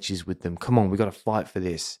the trenches with them. Come on, we've got to fight for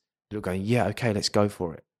this. They're going, yeah, okay, let's go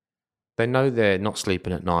for it. They know they're not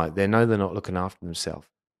sleeping at night. They know they're not looking after themselves.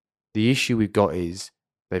 The issue we've got is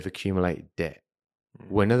they've accumulated debt.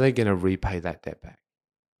 When are they going to repay that debt back?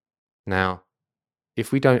 Now,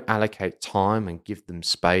 if we don't allocate time and give them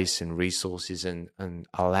space and resources and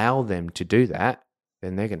allow them to do that,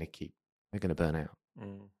 then they're going to burn out.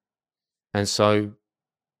 And so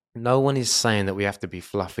no one is saying that we have to be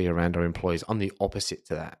fluffy around our employees. I'm the opposite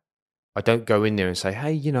to that. I don't go in there and say,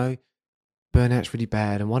 hey, burnout's really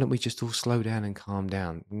bad and why don't we just all slow down and calm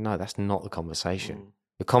down? No, that's not the conversation.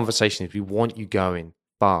 The conversation is we want you going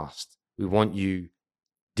fast. We want you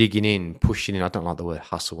digging in, pushing in. I don't like the word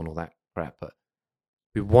hustle and all that crap, but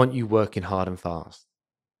we want you working hard and fast.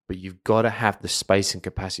 But you've got to have the space and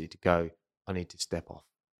capacity to go, I need to step off.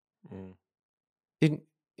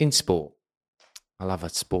 In sport, I love a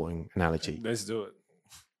sporting analogy. Let's do it.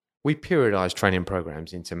 We periodize training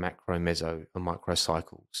programs into macro, meso, and micro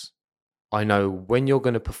cycles. I know when you're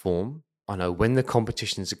going to perform. I know when the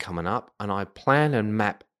competitions are coming up, and I plan and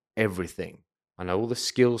map everything. I know all the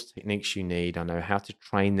skills, techniques you need. I know how to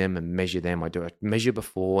train them and measure them. I do a measure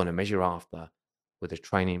before and a measure after with a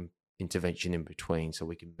training intervention in between so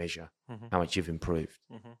we can measure how much you've improved.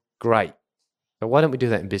 Great. So why don't we do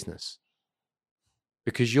that in business?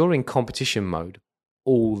 Because you're in competition mode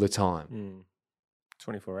all the time.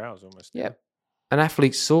 24 hours almost. Yeah. An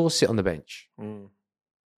athlete saw sit on the bench.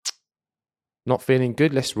 Not feeling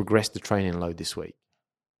good, let's regress the training load this week.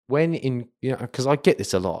 Because I get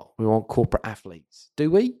this a lot. We want corporate athletes.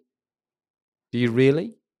 Do we? Do you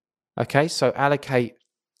really? Okay, so allocate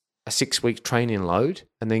a 6-week training load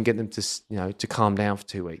and then get them to calm down for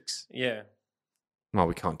 2 weeks. Yeah. Well,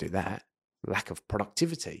 we can't do that. Lack of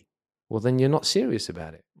productivity. Well, then you're not serious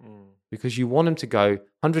about it because you want them to go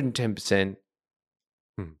 110%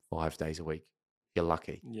 5 days a week. You're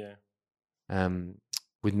lucky. Yeah.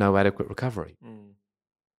 With no adequate recovery.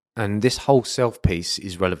 And this whole self piece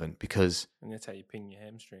is relevant because... And that's how you ping your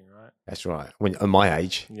hamstring, right? That's right. When at my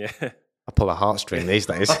age, yeah, I pull a heartstring these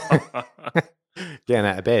days. Getting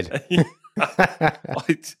out of bed.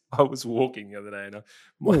 I was walking the other day and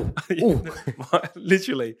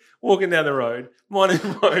literally walking down the road, minding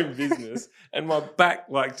my own business, and my back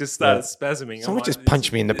just started spasming. Someone just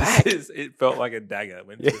punched me in the back. It felt like a dagger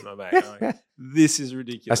went through my back. I'm like, this is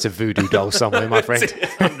ridiculous. That's a voodoo doll somewhere, my friend.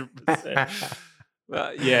 100%.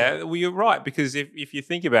 Well, you're right, because if you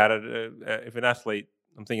think about it, if an athlete,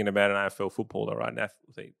 I'm thinking about an AFL footballer, right? An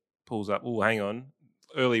athlete pulls up, hang on,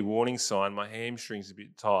 early warning sign, my hamstring's a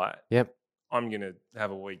bit tight. Yep. I'm going to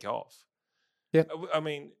have a week off. Yep. I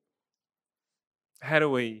mean, how do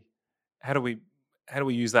we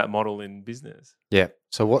use that model in business? Yeah.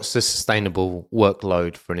 So what's the sustainable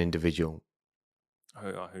workload for an individual?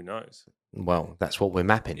 Who knows? Well, that's what we're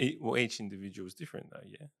mapping. Each individual is different though,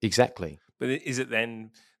 yeah. Exactly. But is it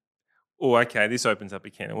then... Oh, okay, this opens up a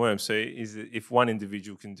can of worms. So is it if one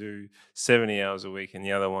individual can do 70 hours a week and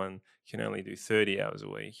the other one can only do 30 hours a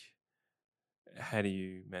week, how do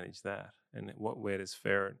you manage that? And where does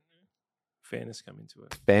fairness come into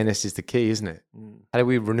it? Fairness is the key, isn't it? How do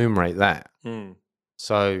we remunerate that?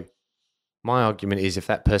 So my argument is if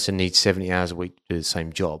that person needs 70 hours a week to do the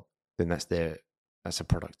same job, then that's a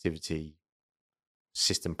productivity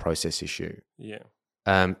system process issue. Yeah.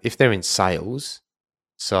 if they're in sales,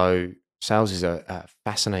 so sales is a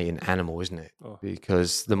fascinating animal, isn't it? Oh.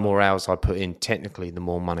 Because the more hours I put in, technically, the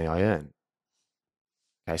more money I earn.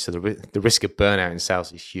 Okay, so the risk of burnout in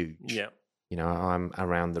sales is huge. Yeah. You know, I'm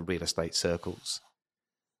around the real estate circles.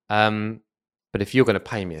 But if you're going to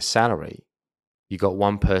pay me a salary, you got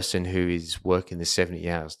one person who is working the 70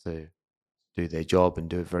 hours to do their job and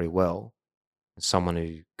do it very well, and someone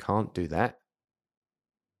who can't do that,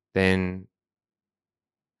 then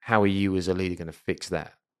how are you as a leader going to fix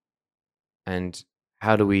that? And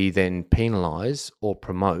how do we then penalize or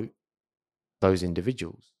promote those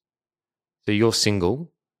individuals? So you're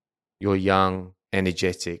single, you're young,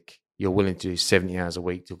 energetic, you're willing to do 70 hours a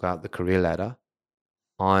week to go up the career ladder.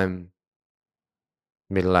 I'm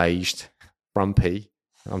middle-aged, frumpy.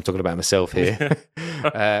 I'm talking about myself here.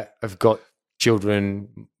 I've got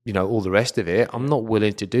children, you know, all the rest of it. I'm not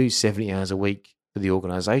willing to do 70 hours a week for the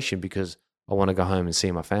organization because I want to go home and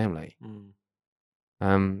see my family.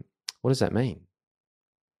 What does that mean?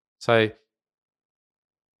 So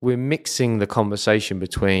we're mixing the conversation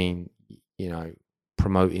between, you know,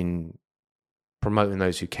 promoting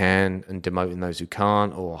those who can and demoting those who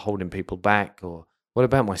can't, or holding people back, or what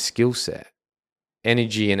about my skill set?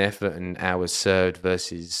 Energy and effort and hours served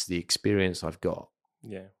versus the experience I've got.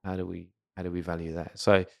 Yeah. How do we value that?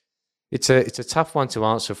 So it's a tough one to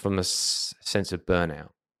answer from a sense of burnout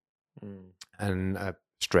and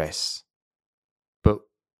stress. But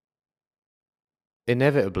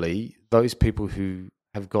inevitably, those people who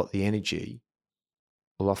have got the energy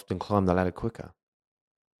will often climb the ladder quicker.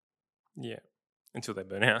 Yeah. Until they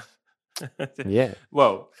burn out. Yeah.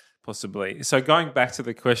 Well, possibly. So going back to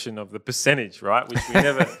the question of the percentage, right, which we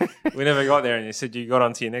never got there, and you said you got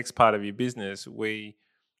onto your next part of your business. We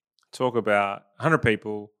talk about 100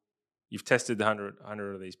 people. You've tested the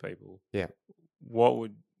 100 of these people. Yeah. What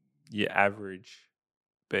would your average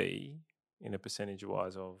be in a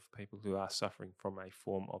percentage-wise of people who are suffering from a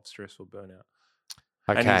form of stress or burnout?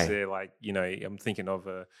 Okay. And is there, like, you know, I'm thinking of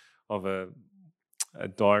a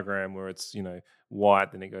diagram where it's, you know,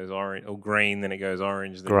 white, then it goes orange, or green, then it goes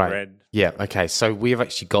orange, then red. Yeah, okay. So we've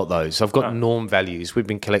actually got those. So I've got norm values. We've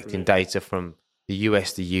been collecting data from the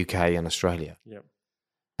US, the UK, and Australia. Yep.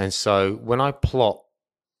 And so when I plot,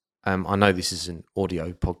 I know this is an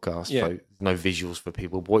audio podcast, so no visuals for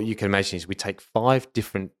people. But what you can imagine is we take 5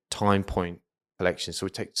 different time point collections. So we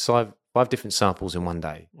take 5 different samples in one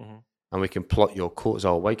day, and we can plot your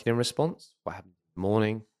cortisol awakening response, what happened in the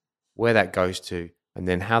morning, where that goes to, and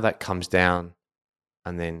then how that comes down,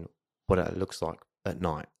 and then what it looks like at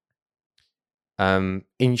night.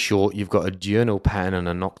 In short, you've got a diurnal pattern and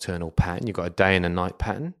a nocturnal pattern. You've got a day and a night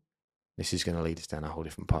pattern. This is going to lead us down a whole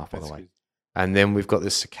different path, by the way. Good. And then we've got the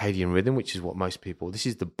circadian rhythm, which is what most people, this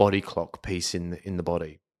is the body clock piece in the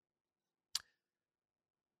body.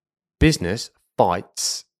 Business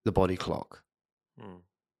fights the body clock.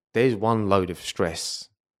 There's one load of stress.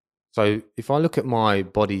 So if I look at my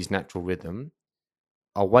body's natural rhythm,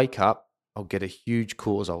 I'll wake up, I'll get a huge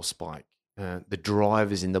cortisol spike. The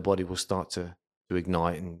drivers in the body will start to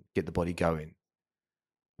ignite and get the body going.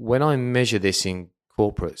 When I measure this in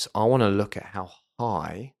corporates, I want to look at how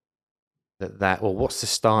high or what's the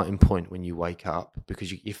starting point when you wake up,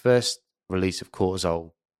 because your first release of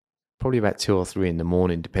cortisol, probably about 2 or 3 in the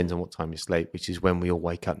morning, depends on what time you sleep, which is when we all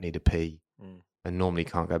wake up, need a pee, and normally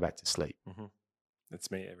can't go back to sleep. That's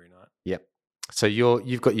me every night. Yep. So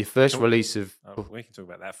you've got your first release of... we can talk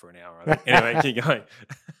about that for an hour, I think. Anyway, keep going.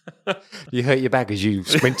 You hurt your back as you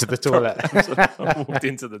sprint to the toilet. I walked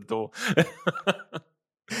into the door.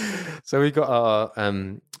 So we got our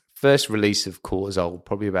first release of cortisol,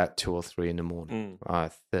 probably about 2 or 3 in the morning,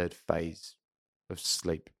 our third phase of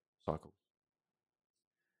sleep cycle.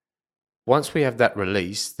 Once we have that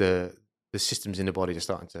release, the systems in the body are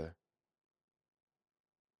starting to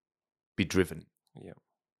be driven. Yeah.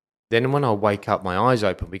 Then when I wake up, my eyes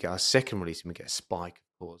open, we get our second release and we get a spike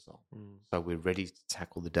of cortisol. So we're ready to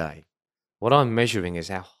tackle the day. What I'm measuring is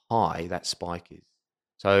how high that spike is.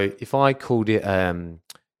 So if I called it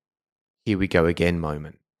here we go again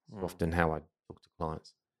moment, often how I talk to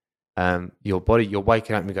clients. Your body, you're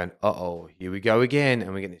waking up and you're going, uh-oh, here we go again.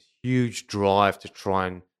 And we get this huge drive to try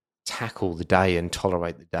and tackle the day and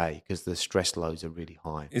tolerate the day because the stress loads are really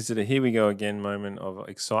high. Is it a here we go again moment of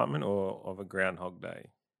excitement or of a Groundhog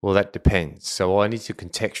Day? Well, that depends. So I need to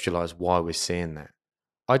contextualize why we're seeing that.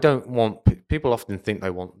 I don't want, people often think they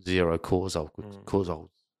want zero cortisol because cortisol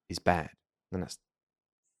is bad. And that's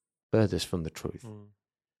furthest from the truth.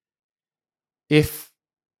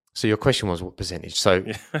 So your question was what percentage? So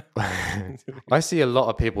I see a lot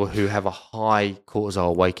of people who have a high cortisol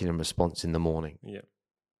awakening response in the morning. Yeah.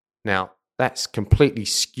 Now, that's completely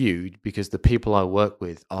skewed because the people I work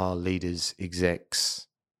with are leaders, execs.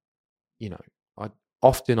 You know, I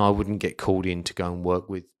wouldn't get called in to go and work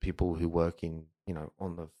with people who work in,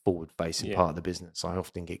 on the forward-facing part of the business. I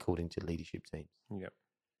often get called into leadership teams.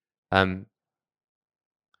 Yeah.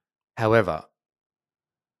 However,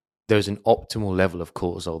 there's an optimal level of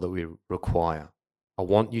cortisol that we require. I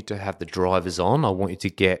want you to have the drivers on. I want you to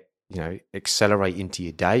get, accelerate into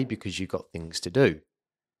your day because you've got things to do.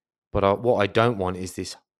 But what I don't want is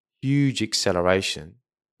this huge acceleration.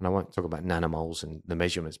 And I won't talk about nanomoles and the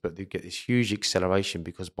measurements, but they get this huge acceleration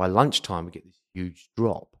because by lunchtime we get this huge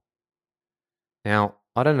drop. Now,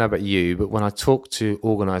 I don't know about you, but when I talk to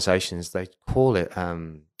organizations, they call it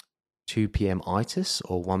 2 p.m. itis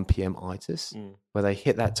or 1 p.m. itis, where they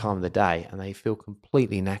hit that time of the day and they feel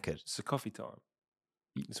completely knackered. It's a coffee time.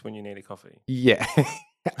 It's when you need a coffee. Yeah.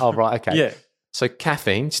 Oh, right. Okay. Yeah. So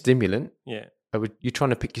caffeine, stimulant. Yeah. You're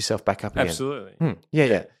trying to pick yourself back up again. Absolutely.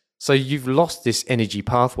 Yeah. So you've lost this energy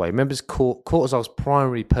pathway. Remember, cortisol's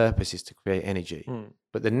primary purpose is to create energy.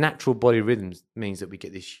 But the natural body rhythms means that we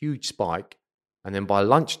get this huge spike, and then by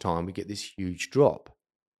lunchtime, we get this huge drop.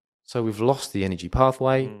 So we've lost the energy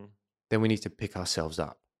pathway. Then we need to pick ourselves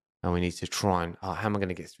up, and we need to try and, how am I going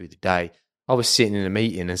to get through the day? I was sitting in a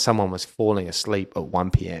meeting, and someone was falling asleep at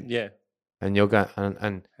 1 p.m. Yeah. And you're going,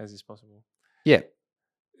 and how's this possible? Yeah.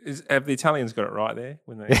 Have the Italians got it right there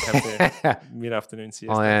when they have their mid-afternoon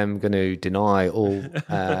siesta? I am going to deny all.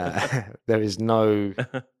 There is no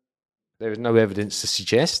evidence to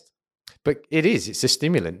suggest, but it's a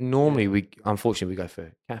stimulant. Normally, unfortunately, we go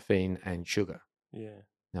for caffeine and sugar. Yeah.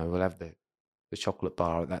 No, we'll have the chocolate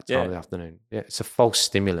bar at that time of the afternoon. Yeah, it's a false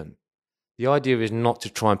stimulant. The idea is not to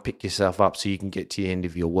try and pick yourself up so you can get to the end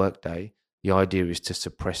of your workday. The idea is to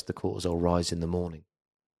suppress the cortisol rise in the morning.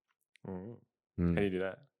 How do you do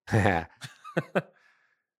that?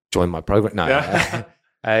 Join my program. No.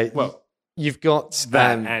 Well, you've got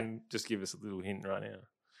that, and just give us a little hint right now.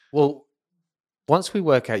 Well, once we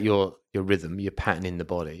work out your rhythm, your pattern in the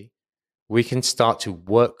body, we can start to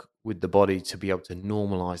work with the body to be able to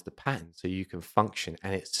normalize the pattern so you can function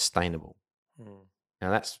and it's sustainable. Now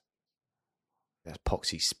that's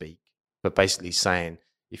poxy speak, but basically saying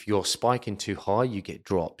if you're spiking too high, you get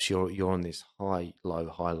drops. You're on this high,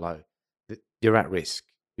 low. You're at risk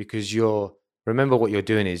because remember what you're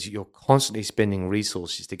doing is you're constantly spending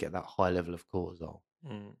resources to get that high level of cortisol.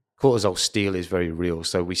 Cortisol steal is very real.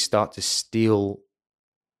 So we start to steal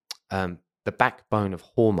the backbone of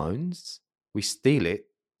hormones. We steal it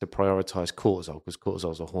to prioritize cortisol because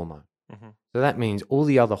cortisol is a hormone. So that means all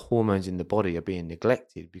the other hormones in the body are being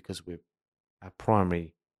neglected because our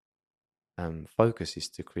primary focus is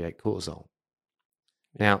to create cortisol.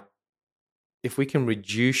 Now, if we can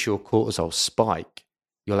reduce your cortisol spike,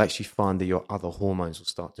 you'll actually find that your other hormones will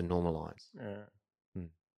start to normalize.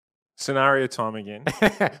 Scenario time again.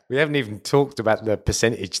 We haven't even talked about the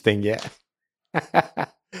percentage thing yet.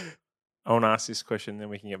 I want to ask this question, then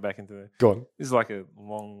we can get back into the... Go on. This is like a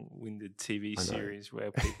long-winded TV series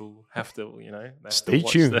where people have to, Stay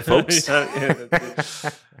tuned, folks.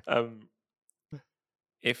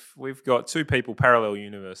 If we've got two people, parallel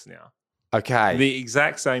universe now. Okay. The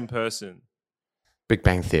exact same person. Big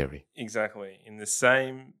Bang Theory. Exactly. In the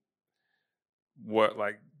same work,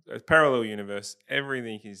 like a parallel universe,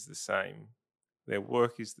 everything is the same. Their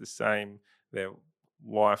work is the same. Their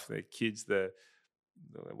wife, their kids, the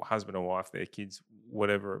husband and wife, their kids,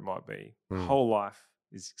 whatever it might be. Whole life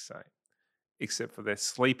is the same, except for their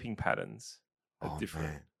sleeping patterns are different.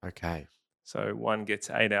 Man. Okay. So one gets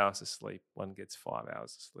 8 hours of sleep, one gets 5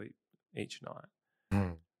 hours of sleep each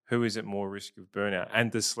night. Who is at more risk of burnout? And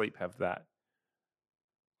does sleep have that?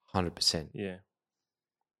 100%. Yeah.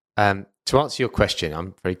 To answer your question,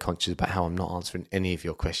 I'm very conscious about how I'm not answering any of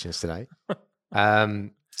your questions today.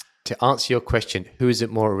 To answer your question, who is at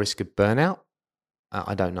more at risk of burnout?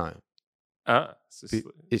 I don't know.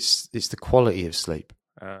 It's the quality of sleep.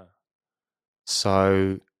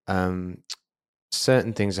 So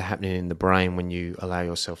certain things are happening in the brain when you allow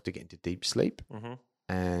yourself to get into deep sleep.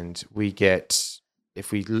 And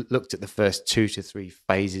if we looked at the first 2 to 3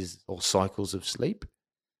 phases or cycles of sleep,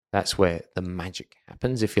 that's where the magic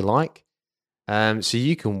happens, if you like. So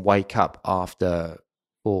you can wake up after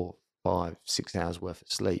 4, 5, 6 hours worth of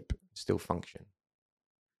sleep, still function.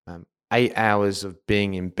 8 hours of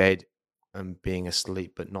being in bed and being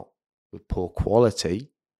asleep, but not with poor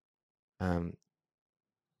quality, then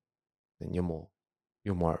you're more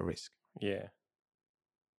at risk. Yeah.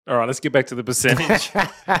 All right, let's get back to the percentage.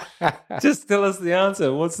 Just tell us the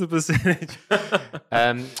answer. What's the percentage?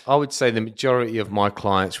 I would say the majority of my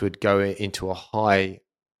clients would go into a high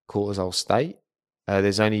cortisol state.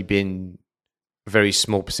 There's only been very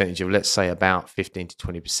small percentage of, let's say, about 15 to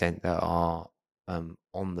 20% that are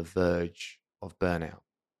on the verge of burnout.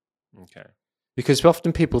 Okay. Because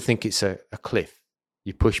often people think it's a cliff.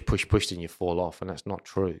 You push, and you fall off, and that's not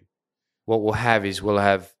true. What we'll have is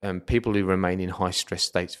people who remain in high stress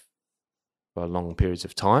states for long periods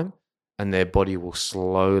of time, and their body will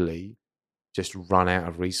slowly just run out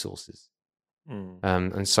of resources.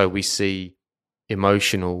 And so we see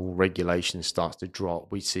emotional regulation starts to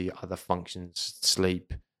drop. We see other functions,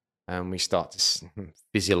 sleep, and we start to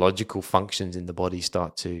physiological functions in the body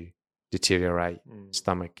start to deteriorate.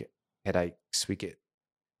 Stomach, headaches.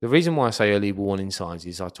 The reason why I say early warning signs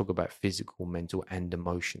is I talk about physical, mental, and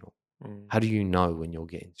emotional. How do you know when you're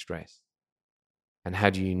getting stressed? And how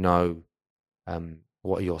do you know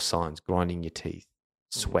what are your signs? Grinding your teeth,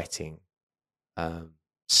 sweating,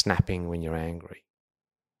 snapping when you're angry.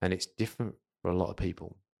 And it's different for a lot of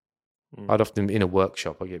people. I'd often, in a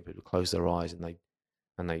workshop, I get people to close their eyes and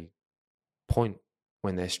they point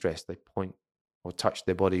when they're stressed. They point or touch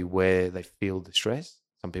their body where they feel the stress.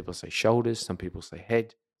 Some people say shoulders, some people say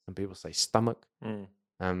head, some people say stomach,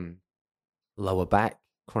 lower back.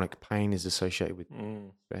 Chronic pain is associated with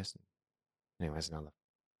stress. Anyway, that's another.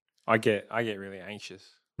 I get really anxious.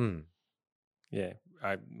 Yeah,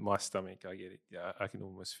 my stomach, I get it. Yeah, I can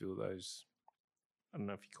almost feel those. I don't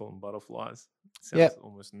know if you call them butterflies. It sounds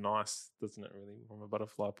almost nice, doesn't it? Really, from a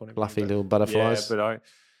butterfly point of view. Fluffy little butterflies. Yeah,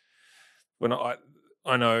 but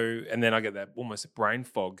I know, and then I get that almost a brain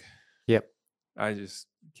fog. Yep. I just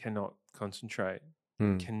cannot concentrate.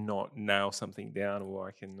 Cannot nail something down, or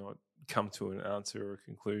I cannot come to an answer or a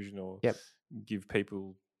conclusion, or give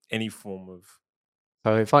people any form of.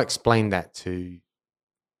 So if I explain that to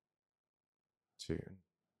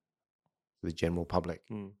the general public,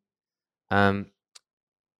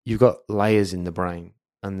 you've got layers in the brain,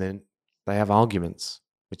 and then they have arguments,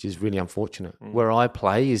 which is really unfortunate. Where I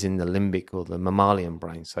play is in the limbic or the mammalian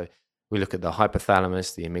brain. So we look at the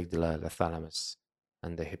hypothalamus, the amygdala, the thalamus,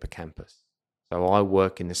 and the hippocampus. So I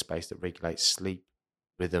work in the space that regulates sleep,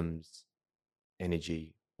 rhythms,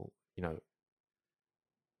 energy, the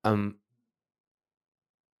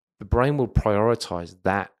brain will prioritize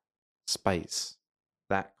that space,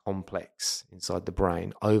 that complex inside the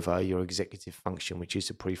brain over your executive function, which is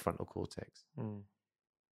the prefrontal cortex.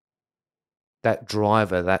 That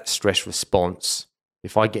driver, that stress response,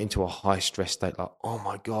 if I get into a high stress state, like, oh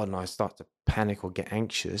my God, and I start to panic or get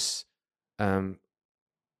anxious,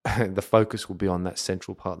 the focus will be on that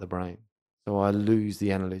central part of the brain. So I lose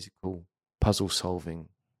the analytical puzzle solving,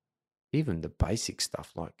 even the basic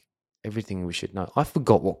stuff like everything we should know. I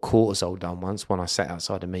forgot what cortisol done once when I sat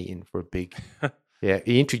outside a meeting for a big,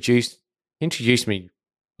 he introduced me.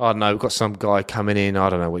 I don't know, we've got some guy coming in. I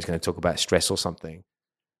don't know what he's going to talk about, stress or something.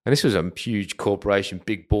 And this was a huge corporation,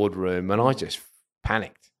 big boardroom. And I just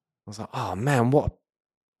panicked. I was like, oh man, what?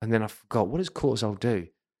 And then I forgot, what does cortisol do?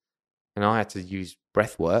 And I had to use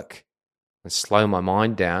breath work and slow my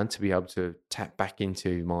mind down to be able to tap back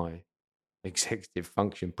into my executive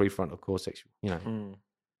function, prefrontal cortex,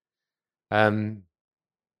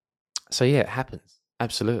 So yeah, it happens.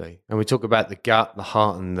 Absolutely. And we talk about the gut, the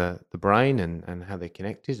heart, and the brain and how they're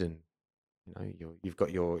connected. And, you've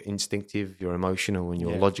got your instinctive, your emotional, and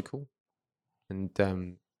your logical. And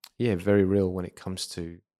very real when it comes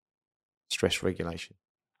to stress regulation.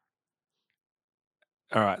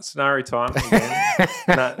 All right, scenario time again.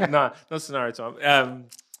 no, not scenario time.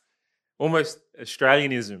 Almost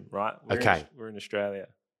Australianism, right? We're in Australia,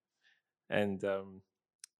 and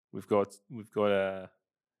we've got a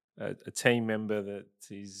team member that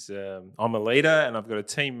is. I'm a leader, and I've got a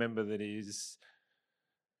team member that is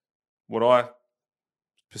what I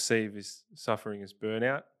perceive is suffering as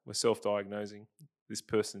burnout. We're self-diagnosing. This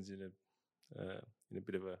person's in a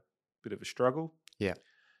bit of a struggle. Yeah.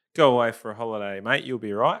 Go away for a holiday, mate. You'll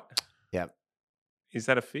be right. Yeah. Is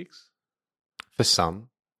that a fix? For some,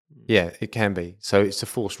 yeah, it can be. So it's a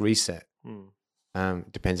forced reset.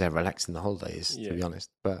 Depends how relaxing the holiday is, to be honest.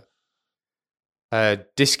 But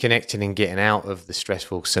disconnecting and getting out of the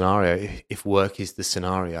stressful scenario, if work is the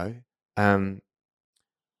scenario.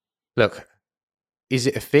 Look, is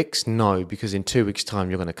it a fix? No, because in 2 weeks' time,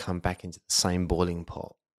 you're going to come back into the same boiling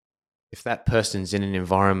pot. If that person's in an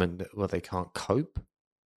environment where they can't cope,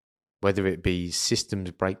 whether it be systems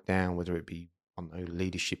breakdown, whether it be, I don't know,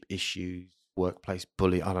 leadership issues, workplace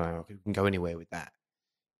bullying, I don't know, you can go anywhere with that.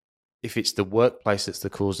 If it's the workplace that's the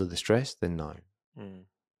cause of the stress, then no.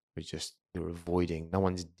 You're avoiding. No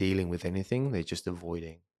one's dealing with anything, they're just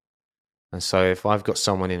avoiding. And so if I've got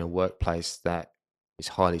someone in a workplace that is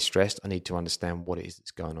highly stressed, I need to understand what it is that's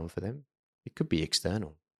going on for them. It could be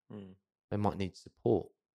external. They might need support.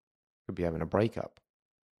 Could be having a breakup.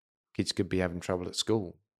 Kids could be having trouble at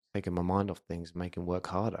school, taking my mind off things, making work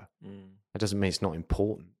harder. That doesn't mean it's not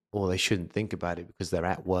important, or they shouldn't think about it because they're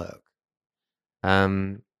at work.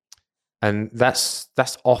 And that's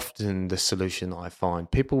often the solution that I find.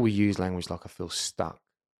 People will use language like "I feel stuck,"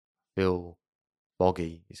 "feel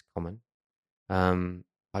foggy" is common.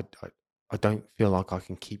 I don't feel like I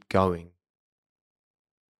can keep going.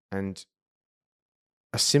 And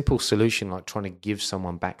a simple solution like trying to give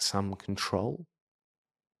someone back some control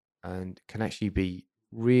and can actually be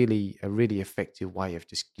a really effective way of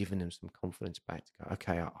just giving them some confidence back to go,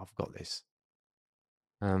 okay, I've got this.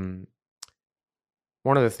 One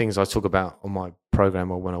of the things I talk about on my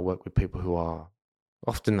program, or when I work with people who are,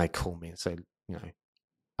 often they call me and say,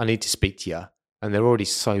 I need to speak to you, and they're already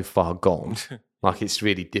so far gone, like it's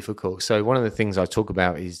really difficult. So one of the things I talk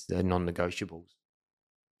about is the non-negotiables.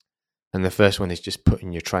 And the first one is just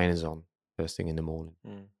putting your trainers on first thing in the morning.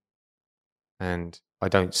 And I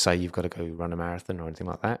don't say you've got to go run a marathon or anything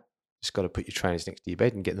like that. Just got to put your trainers next to your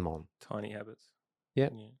bed and get them on. Tiny habits. Yeah.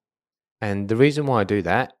 And the reason why I do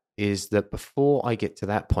that is that before I get to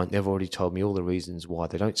that point, they've already told me all the reasons why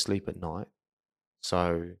they don't sleep at night.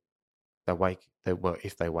 So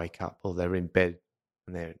if they wake up, or they're in bed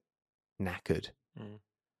and they're knackered,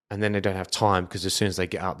 and then they don't have time because as soon as they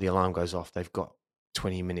get up, the alarm goes off. They've got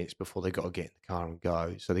 20 minutes before they got to get in the car and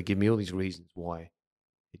go. So they give me all these reasons why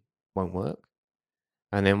it won't work.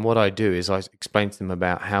 And then what I do is I explain to them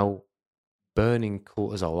about how burning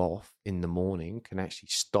cortisol off in the morning can actually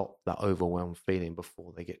stop that overwhelmed feeling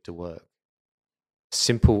before they get to work.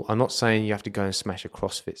 Simple. I'm not saying you have to go and smash a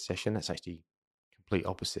CrossFit session. That's actually complete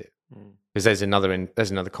opposite. Because there's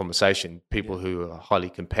another conversation. People who are highly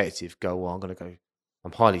competitive go, well,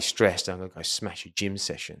 I'm highly stressed. I'm going to go smash a gym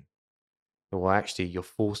session. Well, actually, you're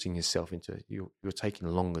forcing yourself into it. You're taking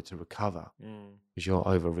longer to recover because you're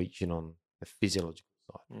overreaching on the physiological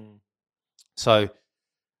side. So,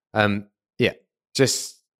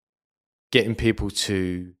 just getting people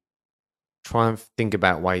to try and think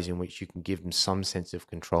about ways in which you can give them some sense of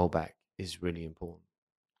control back is really important.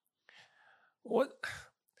 What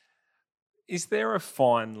is there a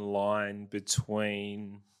fine line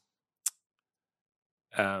between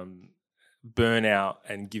burnout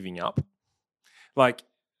and giving up? I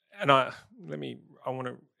want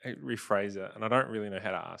to rephrase it, and I don't really know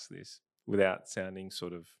how to ask this without sounding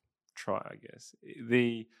sort of try, I guess.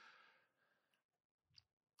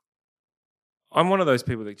 I'm one of those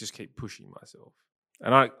people that just keep pushing myself.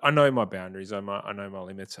 And I know my boundaries, I know my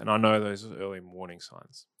limits, and I know those early warning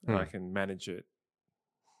signs, and I can manage it.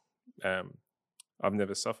 I've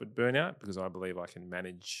never suffered burnout because I believe I can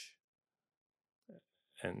manage,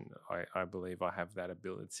 and I believe I have that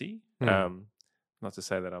ability. Not to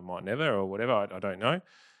say that I might never or whatever, I don't know.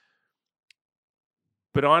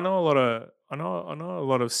 But I know a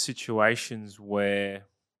lot of situations where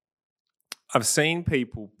I've seen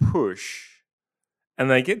people push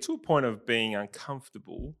and they get to a point of being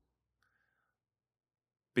uncomfortable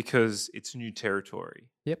because it's new territory.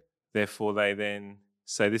 Yep. Therefore, they then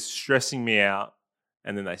say, this is stressing me out,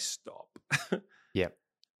 and then they stop. Yep.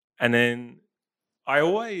 And then I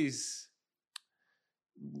always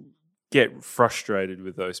get frustrated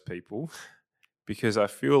with those people because I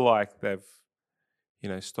feel like they've,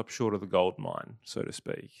 stopped short of the gold mine, so to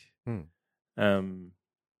speak.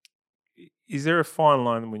 Is there a fine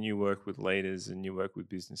line when you work with leaders and you work with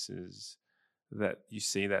businesses that you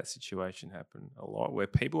see that situation happen a lot, where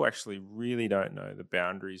people actually really don't know the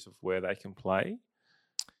boundaries of where they can play?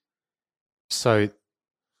 So,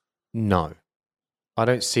 no, I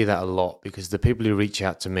don't see that a lot because the people who reach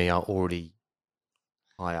out to me are already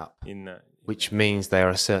high up, which means they are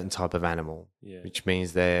a certain type of animal, which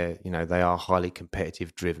means they are highly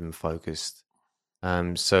competitive, driven, focused.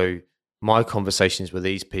 So my conversations with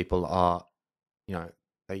these people are,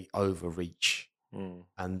 they overreach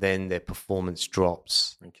and then their performance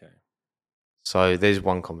drops. Okay. So there's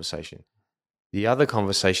one conversation. The other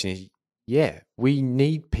conversation is, we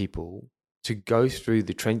need people to go through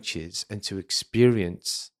the trenches and to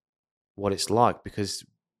experience what it's like, because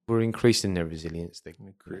we're increasing their resilience.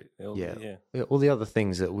 All the other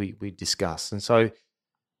things that we discuss. And so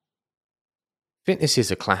fitness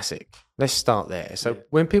is a classic. Let's start there. So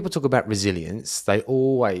when people talk about resilience, they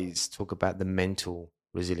always talk about the mental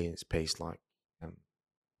resilience piece,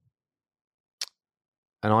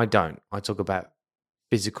 and I don't. I talk about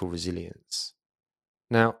physical resilience.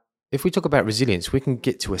 Now, if we talk about resilience, we can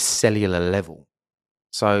get to a cellular level.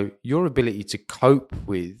 So your ability to cope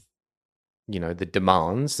with, the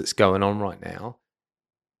demands that's going on right now,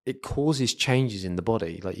 it causes changes in the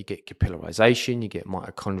body. Like you get capillarization, you get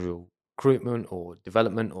mitochondrial recruitment or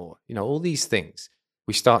development or, all these things.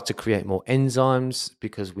 We start to create more enzymes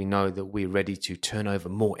because we know that we're ready to turn over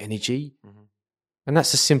more energy. Mm-hmm. And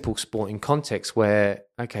that's a simple sporting context where,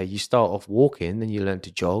 okay, you start off walking, then you learn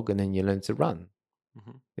to jog, and then you learn to run.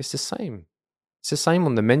 Mm-hmm. It's the same. It's the same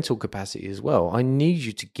on the mental capacity as well. I need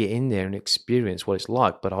you to get in there and experience what it's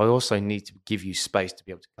like, but I also need to give you space to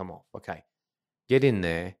be able to come off. Okay, get in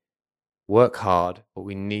there, work hard, but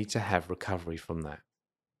we need to have recovery from that.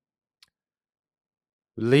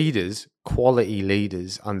 Leaders, quality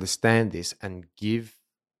leaders, understand this and give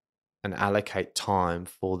and allocate time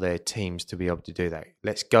for their teams to be able to do that.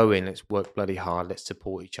 Let's go in, let's work bloody hard, let's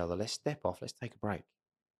support each other, let's step off, let's take a break,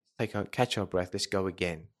 catch our breath, let's go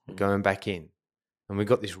again. We're going back in. And we've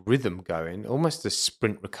got this rhythm going, almost a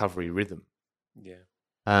sprint recovery rhythm. Yeah.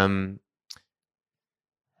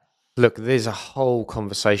 Look, there's a whole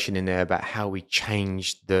conversation in there about how we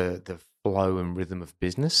change the flow and rhythm of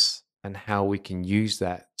business and how we can use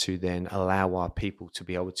that to then allow our people to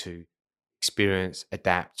be able to experience,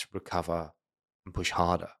 adapt, recover, and push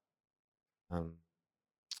harder. And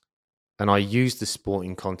I use the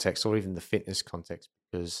sporting context or even the fitness context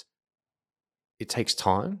because it takes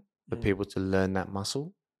time for people to learn that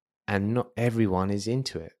muscle, and not everyone is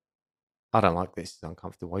into it. I don't like this; it's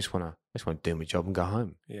uncomfortable. I just want to do my job and go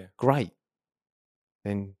home. Yeah, great.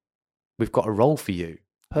 Then we've got a role for you.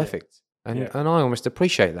 Perfect. Yeah. And I almost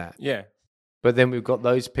appreciate that. Yeah. But then we've got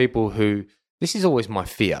those people who, this is always my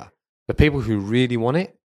fear, the people who really want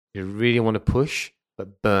it, who really want to push,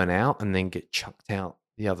 but burn out and then get chucked out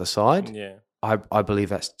the other side. Yeah. I believe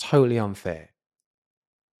that's totally unfair.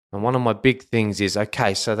 And one of my big things is,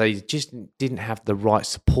 okay, so they just didn't have the right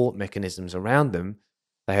support mechanisms around them.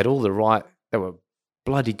 They had all the right, they were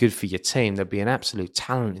bloody good for your team. They'd be an absolute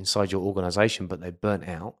talent inside your organization, but they burnt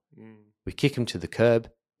out. We kick them to the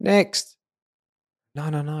curb. Next.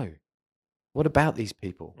 No. What about these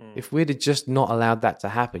people? If we'd have just not allowed that to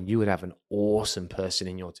happen, you would have an awesome person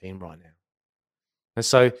in your team right now. And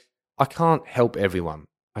so I can't help everyone.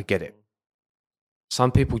 I get it.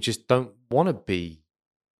 Some people just don't want to be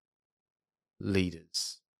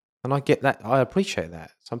leaders. And I get that. I appreciate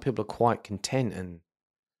that. Some people are quite content,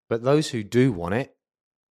 but those who do want it,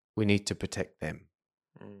 we need to protect them.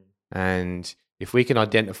 And if we can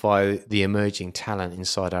identify the emerging talent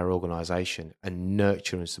inside our organization and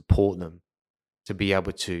nurture and support them to be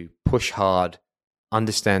able to push hard,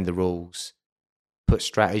 understand the rules, put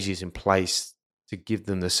strategies in place to give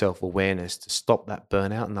them the self-awareness to stop that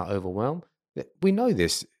burnout and that overwhelm. We know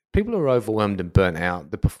this. People are overwhelmed and burnt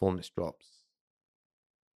out, the performance drops.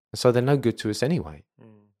 So they're no good to us anyway.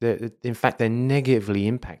 In fact, they're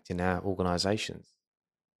negatively impacting our organizations.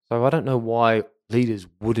 So I don't know why leaders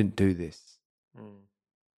wouldn't do this.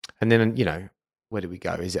 And then, where do we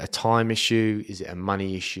go? Is it a time issue? Is it a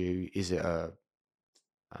money issue? Is it a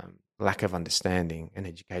lack of understanding, an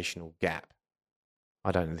educational gap?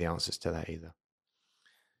 I don't know the answers to that either.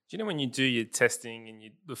 Do you know when you do your testing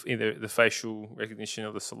and either the facial recognition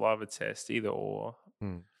or the saliva test, either or?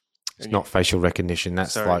 It's not facial recognition.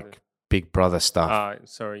 That's Big Brother stuff.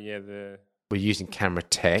 We're using camera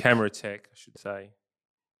tech. Camera tech, I should say.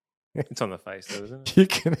 It's on the face, though, isn't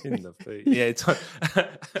it? In the feet. Yeah, it's on.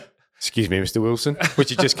 Excuse me, Mr. Wilson. Would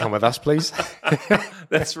you just come with us, please?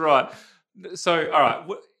 That's right. So, all right,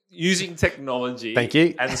 using technology, thank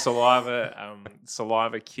you, and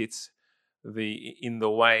saliva kits, in the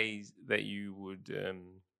ways that you would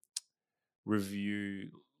review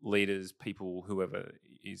leaders, people, whoever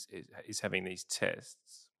is having these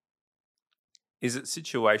tests. Is it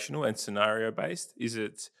situational and scenario based? Is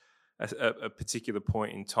it a particular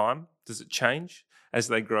point in time? Does it change as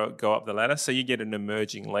they go up the ladder? So you get an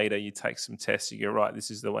emerging leader, you take some tests, you go, right, this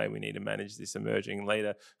is the way we need to manage this emerging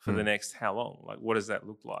leader for the next how long? Like, what does that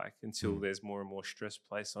look like until there's more and more stress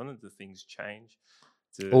placed on it? Do things change?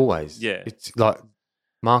 Always. Yeah. It's like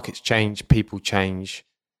markets change, people change.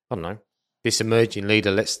 I don't know. This emerging leader,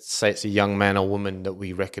 let's say it's a young man or woman that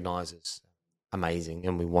we recognize as amazing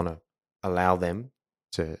and we want to allow them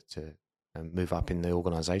to move up in the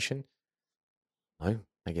organization. No,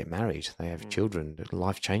 they get married, they have children,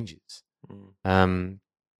 life changes.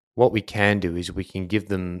 What we can do is we can give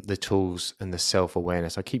them the tools and the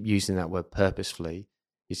self-awareness. I keep using that word purposefully.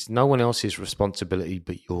 It's no one else's responsibility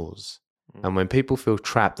but yours. And when people feel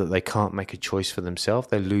trapped that they can't make a choice for themselves,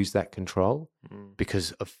 they lose that control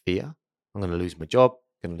because of fear. I'm going to lose my job,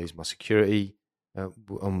 I'm going to lose my security,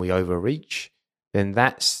 and we overreach. Then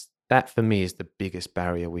that for me is the biggest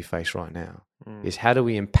barrier we face right now. Is how do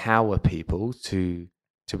we empower people to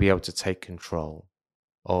be able to take control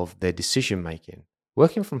of their decision making?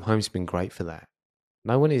 Working from home's been great for that.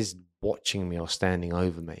 No one is watching me or standing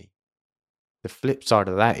over me. the flip side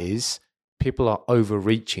of that is people are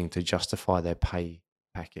overreaching to justify their pay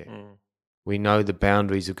packet. We know the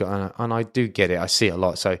boundaries have got, and I do get it. I see it a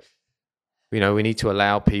lot. So, we need to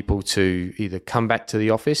allow people to either come back to the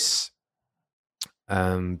office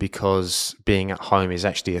because being at home is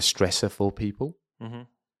actually a stressor for people,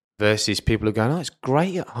 versus people are going, oh, it's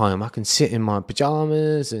great at home. I can sit in my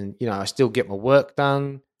pajamas and, I still get my work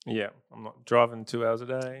done. Yeah, I'm not driving 2 hours a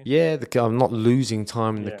day. Yeah, I'm not losing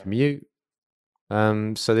time in the commute.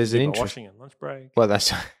 So there's an interest. Washing and lunch break. Well,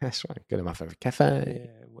 that's right. Go to my favorite cafe.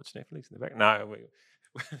 Yeah, watch Netflix in the back. No,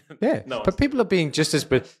 yeah, no, but people are being just as.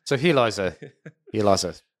 So here lies an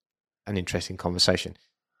interesting conversation.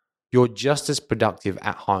 You're just as productive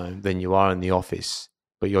at home than you are in the office,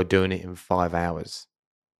 but you're doing it in 5 hours.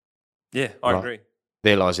 Yeah, I agree.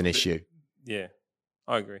 There lies an issue. Yeah,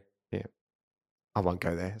 I agree. Yeah, I won't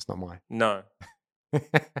go there. It's not mine. No,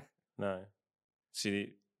 no. So do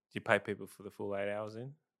you pay people for the full 8 hours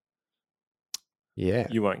in? Yeah.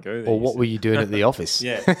 You won't go there. Or what were you doing at the office?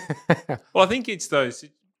 Yeah. Well, I think it's those.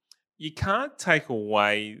 You can't take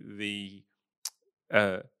away the.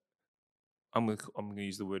 I'm going to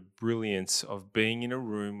use the word brilliance of being in a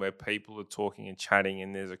room where people are talking and chatting,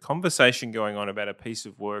 and there's a conversation going on about a piece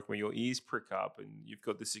of work where your ears prick up, and you've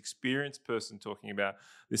got this experienced person talking about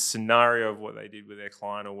this scenario of what they did with their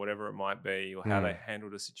client or whatever it might be, or how they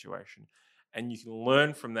handled a situation, and you can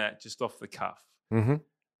learn from that just off the cuff.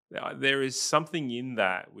 There is something in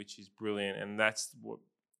that which is brilliant, and that's what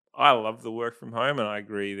I love. The work from home, and I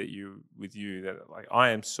agree that like I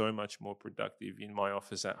am so much more productive in my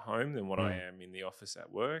office at home than what I am in the office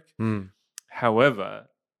at work. However,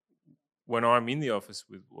 when I'm in the office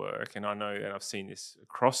with work, and I know, and I've seen this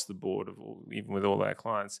across the board even with all our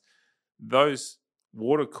clients, those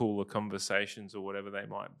water cooler conversations or whatever they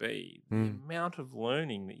might be, the amount of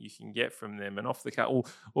learning that you can get from them and off the cut,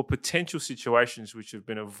 or potential situations which have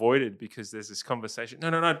been avoided because there's this conversation. No,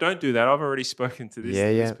 don't do that. I've already spoken to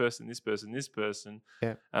this person.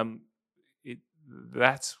 Yeah.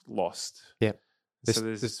 That's lost. Yeah. So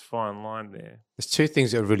there's this fine line there. There's two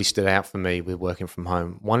things that have really stood out for me with working from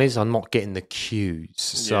home. One is I'm not getting the cues.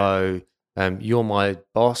 So you're my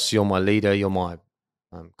boss, you're my leader, you're my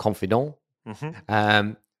confidant.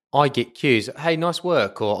 I get cues. Hey, nice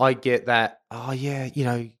work, or I get that. Oh yeah,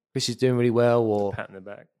 Chris is doing really well, or pat in the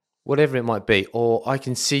back, whatever it might be. Or I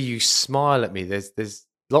can see you smile at me. There's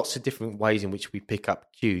lots of different ways in which we pick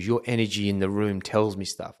up cues. Your energy in the room tells me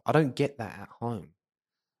stuff. I don't get that at home,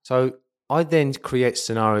 so I then create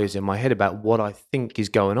scenarios in my head about what I think is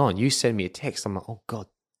going on. You send me a text, I'm like, oh God,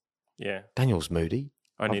 yeah, Daniel's moody.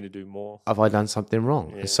 I need to do more. Have I done something wrong?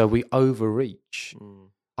 Yeah. And so we overreach.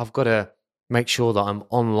 I've got to make sure that I'm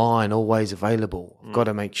online, always available. I've got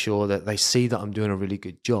to make sure that they see that I'm doing a really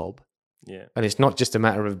good job. Yeah. And it's not just a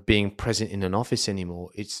matter of being present in an office anymore.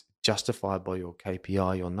 It's justified by your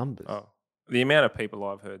KPI, your numbers. Oh, the amount of people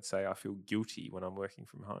I've heard say I feel guilty when I'm working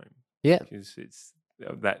from home. Yeah. Because it's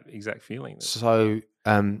that exact feeling. So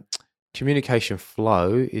communication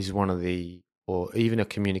flow is one of or even a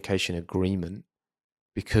communication agreement,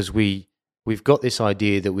 because we've got this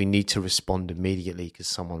idea that we need to respond immediately because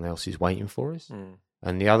someone else is waiting for us.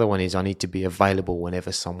 And the other one is I need to be available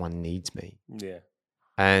whenever someone needs me. Yeah.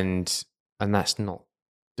 And that's not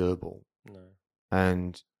doable. No.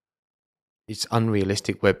 And it's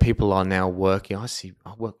unrealistic where people are now working. I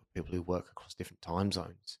work with people who work across different time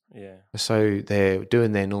zones. Yeah. So they're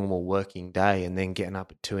doing their normal working day and then getting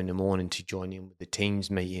up at 2 a.m. to join in with the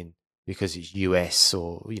Teams meeting because it's US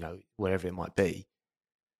or, wherever it might be.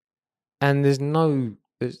 And there's no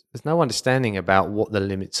understanding about what the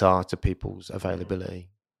limits are to people's availability.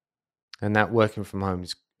 And that working from home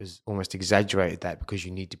is almost exaggerated that, because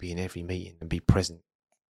you need to be in every meeting and be present.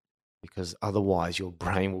 Because otherwise your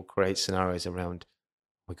brain will create scenarios around,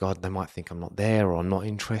 oh my God, they might think I'm not there or I'm not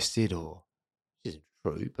interested, or which isn't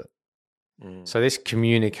true. But so this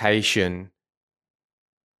communication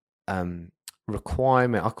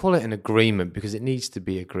requirement, I call it an agreement because it needs to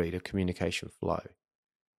be agreed, a communication flow.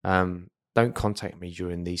 Don't contact me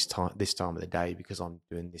during this time of the day because I'm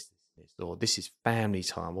doing this, or this is family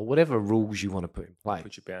time, or whatever rules you want to put in place.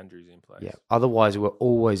 Put your boundaries in place. Yeah. Otherwise, we're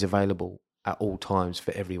always available at all times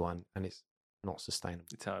for everyone, and it's not sustainable.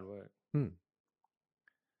 It's hard work.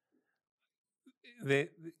 They're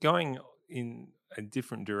going in a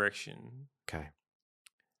different direction. Okay.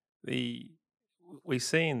 We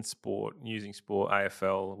see in sport, using sport,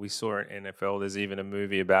 AFL, we saw it in NFL, there's even a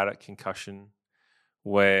movie about it, Concussion,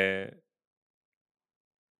 where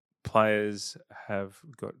players have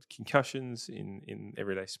got concussions in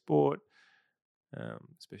everyday sport,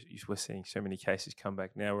 Especially we're seeing so many cases come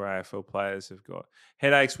back now where AFL players have got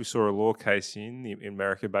headaches. We saw a law case in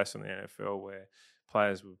America based on the NFL where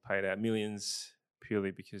players were paid out millions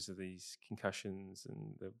purely because of these concussions,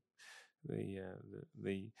 and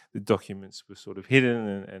the documents were sort of hidden,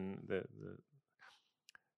 and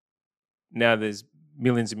now there's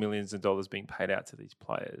millions and millions of dollars being paid out to these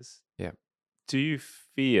players. Yeah. Do you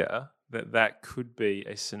fear that could be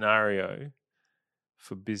a scenario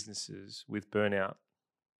for businesses with burnout,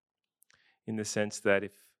 in the sense that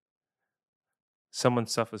if someone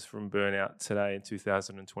suffers from burnout today in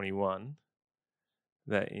 2021,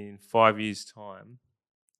 that in 5 years' time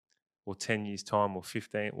or 10 years' time or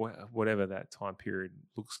 15, whatever that time period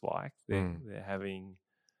looks like, they're having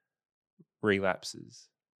relapses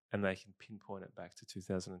and they can pinpoint it back to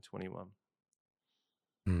 2021?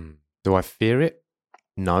 Do I fear it?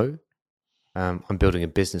 No. I'm building a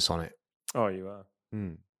business on it. Oh, you are?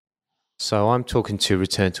 So I'm talking to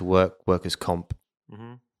Return to Work, Workers' Comp.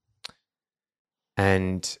 Mm-hmm.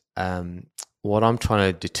 And what I'm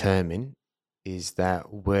trying to determine is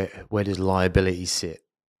that where does liability sit?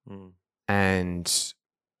 And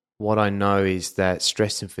what I know is that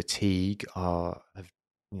stress and fatigue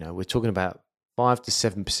we're talking about 5 to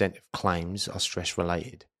 7% of claims are stress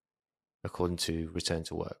related, according to Return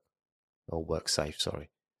to Work or WorkSafe. Sorry.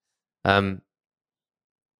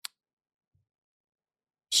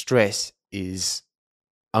 Stress is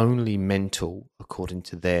only mental, according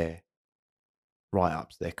to their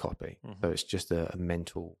write-ups, their copy. Mm-hmm. So it's just a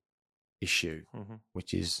mental issue, Mm-hmm.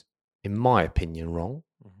 which is, in my opinion, wrong.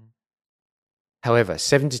 Mm-hmm. However,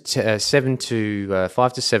 5 to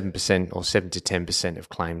 7% or 7 to 10% of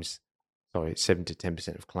claims, 7 to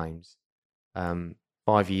 10% of claims 5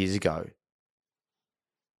 years ago.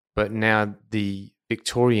 But now the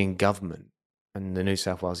Victorian government and the New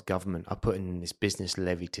South Wales government are putting in this business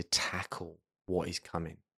levy to tackle what is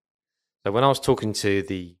coming. So when I was talking to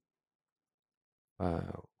the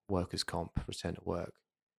Workers' Comp, Return to Work,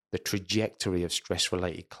 the trajectory of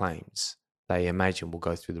stress-related claims they imagine will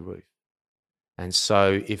go through the roof. And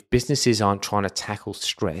so if businesses aren't trying to tackle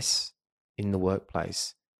stress in the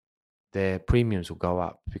workplace, their premiums will go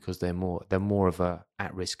up because they're more of a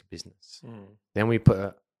at-risk business. Then we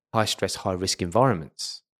put high-stress, high-risk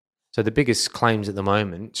environments. So the biggest claims at the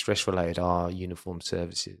moment, stress-related, are uniformed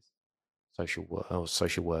services, social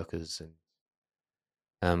workers,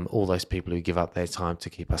 and all those people who give up their time to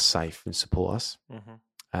keep us safe and support us.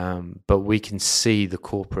 Mm-hmm. But we can see the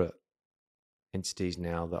corporate entities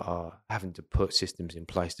now that are having to put systems in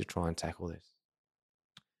place to try and tackle this.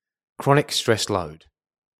 Chronic stress load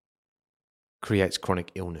creates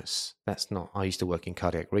chronic illness. I used to work in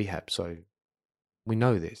cardiac rehab, so we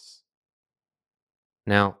know this.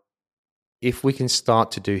 Now, if we can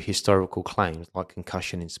start to do historical claims like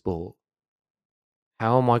concussion in sport,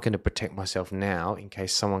 how am I going to protect myself now in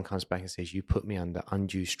case someone comes back and says, you put me under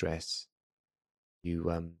undue stress,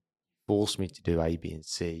 you forced me to do A, B, and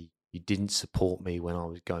C, you didn't support me when I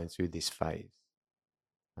was going through this phase.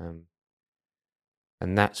 And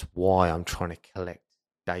that's why I'm trying to collect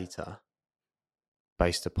data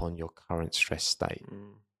based upon your current stress state.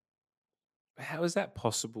 How is that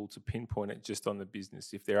possible to pinpoint it just on the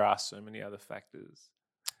business if there are so many other factors?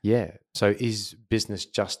 Yeah. So is business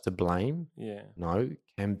just to blame? Yeah. No.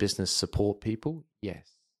 Can business support people? Yes.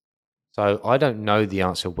 So I don't know the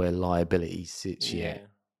answer where liability sits yet.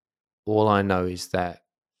 All I know is that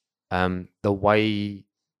the way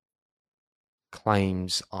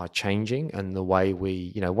claims are changing and the way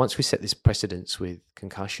once we set this precedence with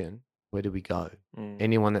concussion, where do we go?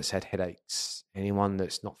 Anyone that's had headaches, anyone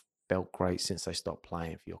that's not felt great since they stopped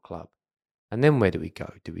playing for your club. And then where do we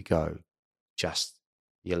go? Do we go just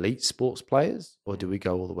the elite sports players, or do we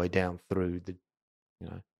go all the way down through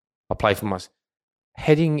I play for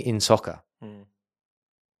heading in soccer.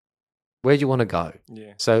 Where do you want to go?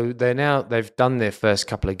 Yeah. So they've done their first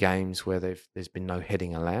couple of games where there's been no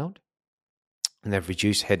heading allowed, and they've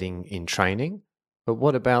reduced heading in training. But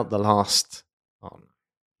what about the last 50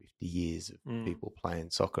 years of people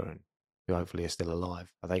playing soccer and who hopefully are still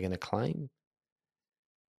alive? Are they going to claim?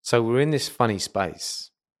 So we're in this funny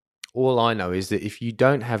space. All I know is that if you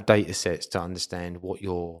don't have data sets to understand what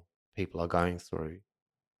your people are going through,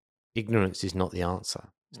 ignorance is not the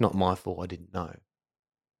answer. It's not my fault I didn't know.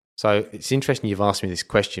 So it's interesting you've asked me this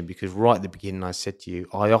question, because right at the beginning I said to you,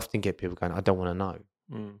 I often get people going, I don't want to know.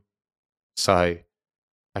 So,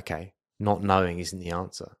 okay, not knowing isn't the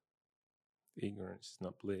answer. Ignorance is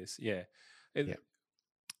not bliss. Yeah.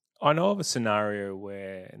 I know of a scenario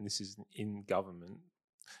where, and this is in government,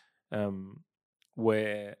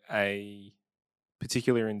 where a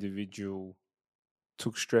particular individual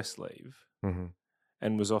took stress leave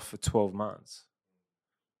and was off for 12 months.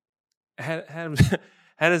 How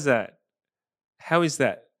does that? How is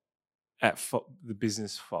that at the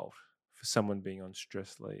business fault for someone being on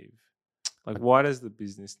stress leave? Like, why does the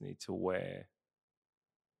business need to wear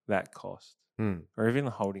that cost, or even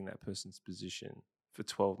holding that person's position for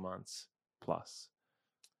 12 months plus?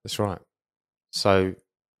 That's right. So,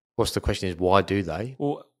 what's the question? Is why do they?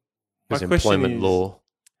 Well, because my employment is, law.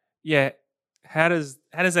 Yeah, how does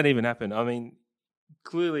that even happen? I mean,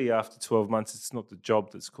 clearly after 12 months, it's not the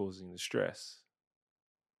job that's causing the stress.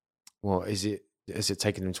 Well, is it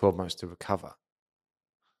taken them 12 months to recover?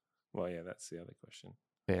 Well, yeah, that's the other question.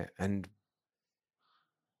 Yeah, and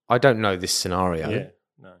I don't know this scenario. Yeah,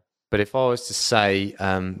 no. But if I was to say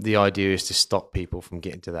the idea is to stop people from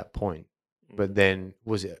getting to that point, but then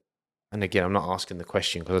was it, and again, I'm not asking the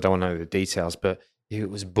question because I don't want to know the details, but if it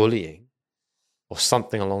was bullying or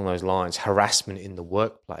something along those lines, harassment in the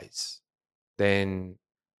workplace, then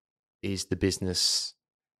is the business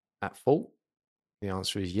at fault? The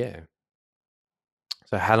answer is yeah.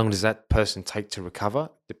 So how long does that person take to recover?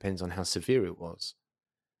 Depends on how severe it was.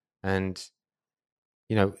 And,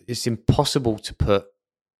 you know, it's impossible to put,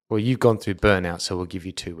 well, you've gone through burnout, so we'll give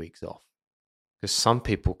you 2 weeks off. Because some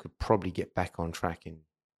people could probably get back on track in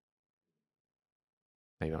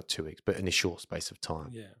maybe not 2 weeks, but in a short space of time.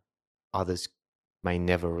 Yeah. Others may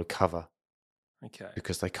never recover. Okay.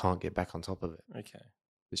 Because they can't get back on top of it. Okay.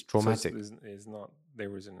 It's traumatic. So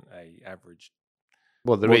there isn't a average.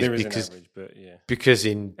 Well, there is because an average, but yeah. Because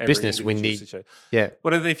in business we need situation. Yeah.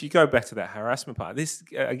 What if you go back to that harassment part? This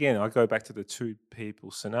again, I go back to the two people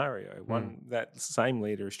scenario. One that same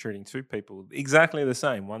leader is treating two people exactly the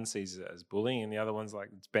same. One sees it as bullying, and the other one's like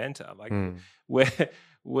it's banter. Like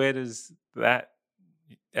where does that?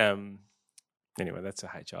 Anyway, that's a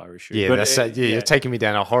HR issue. Yeah, but you're taking me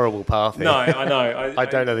down a horrible path here. No, I know. I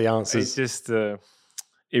don't know the answers. It's just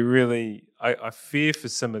it really. I fear for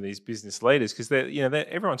some of these business leaders because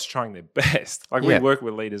everyone's trying their best. Like we work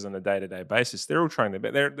with leaders on a day-to-day basis. They're all trying their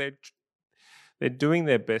best. They're doing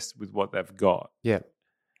their best with what they've got. Yeah,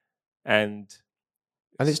 and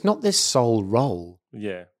it's not their sole role.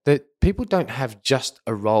 Yeah, that people don't have just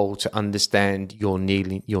a role to understand your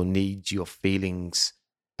needs, your feelings,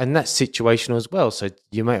 and that's situational as well. So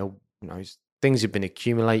you might, things have been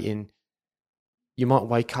accumulating. You might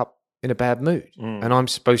wake up in a bad mood, and I'm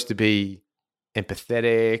supposed to be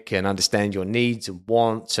empathetic and understand your needs and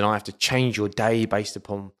wants, and I have to change your day based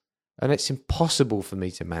upon, and it's impossible for me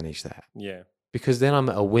to manage that. Yeah, because then I'm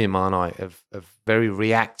at a whim, aren't I, of very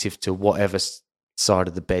reactive to whatever side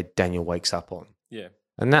of the bed Daniel wakes up on. Yeah,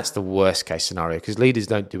 and that's the worst case scenario because leaders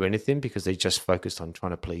don't do anything because they just focused on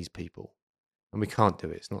trying to please people, and we can't do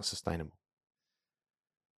it. It's not sustainable.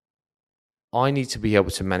 I need to be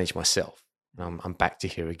able to manage myself. I'm back to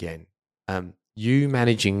here again. You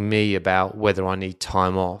managing me about whether I need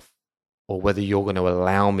time off or whether you're going to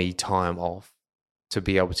allow me time off to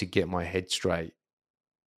be able to get my head straight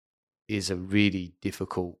is a really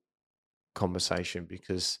difficult conversation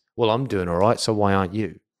because, well, I'm doing all right, so why aren't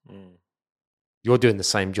you? You're doing the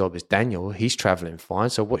same job as Daniel. He's traveling fine,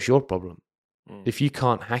 so what's your problem? If you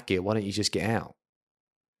can't hack it, why don't you just get out?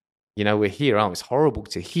 We're here. It's horrible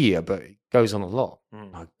to hear, but it goes on a lot.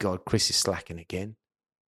 Oh, God, Chris is slacking again.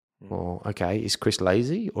 Well, okay, is Chris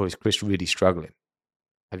lazy or is Chris really struggling?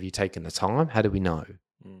 Have you taken the time? How do we know?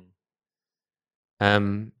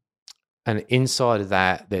 And inside of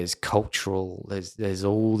that, there's cultural, there's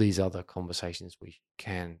all these other conversations we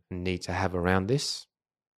can and need to have around this.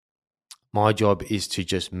 My job is to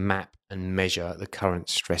just map and measure the current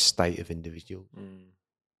stress state of individuals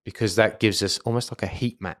because that gives us almost like a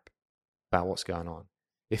heat map about what's going on.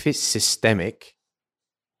 If it's systemic,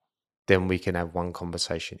 then we can have one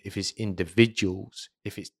conversation. If it's individuals,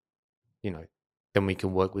 if it's, then we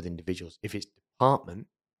can work with individuals. If it's department,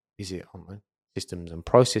 is it systems and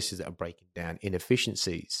processes that are breaking down,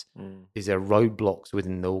 inefficiencies? Is there roadblocks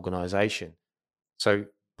within the organization? So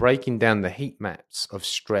breaking down the heat maps of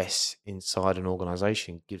stress inside an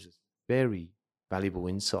organization gives us very valuable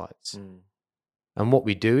insights. And what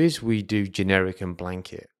we do is we do generic and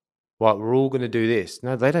blanket. Right, we're all going to do this.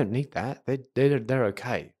 No, they don't need that. They're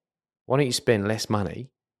okay. Why don't you spend less money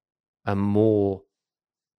and more,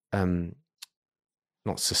 not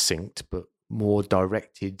succinct, but more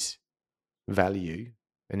directed value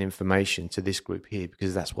and information to this group here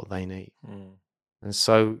because that's what they need. And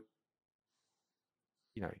so,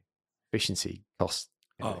 efficiency, cost.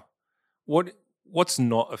 What's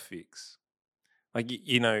not a fix? Like,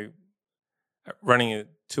 running a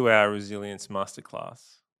 2-hour resilience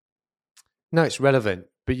masterclass. No, it's relevant,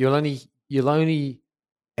 but you'll only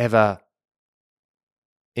ever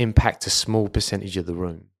impact a small percentage of the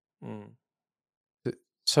room. Mm.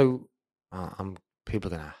 So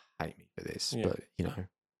people are going to hate me for this, Yeah. but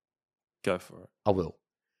Go for it. I will.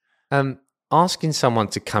 Asking someone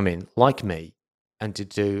to come in like me and to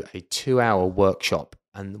do a 2-hour workshop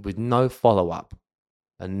and with no follow-up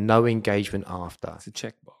and no engagement after. It's a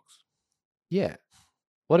checkbox. Yeah.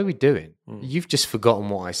 What are we doing? Mm. You've just forgotten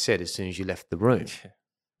what I said as soon as you left the room. Yeah.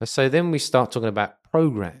 And so then we start talking about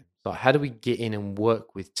programs. Like, how do we get in and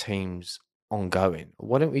work with teams ongoing?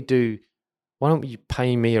 Why don't you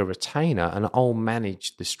pay me a retainer and I'll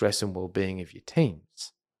manage the stress and well-being of your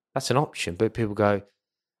teams? That's an option. But people go,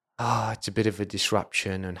 it's a bit of a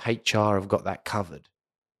disruption and HR have got that covered.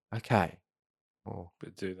 Okay.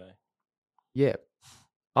 But do they? Yeah.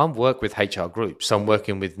 I work with HR groups. So I'm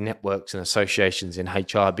working with networks and associations in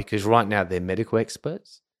HR because right now they're medical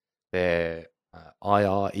experts. They're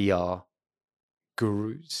IR, ER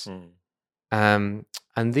gurus. And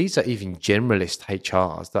these are even generalist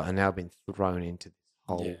HRs that are now being thrown into this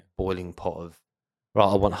whole boiling pot of, right,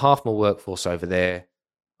 I want half my workforce over there.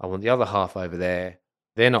 I want the other half over there.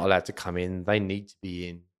 They're not allowed to come in. They need to be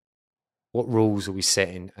in. What rules are we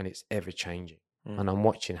setting? And it's ever changing. And I'm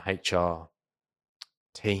watching HR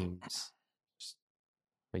teams.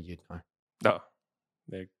 You'd know. No,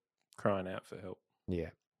 they're crying out for help. Yeah.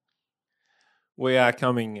 We are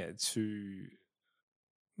coming to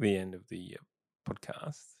the end of the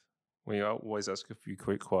podcast. We always ask a few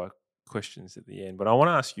quick questions at the end, but I want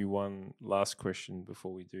to ask you one last question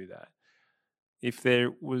before we do that. If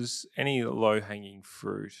there was any low-hanging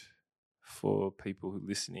fruit for people who are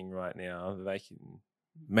listening right now that they can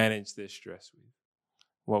manage their stress with,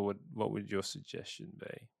 what would your suggestion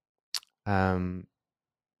be?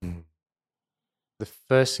 The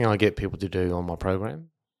first thing I get people to do on my program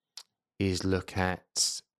is look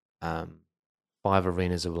at 5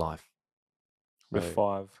 arenas of life. The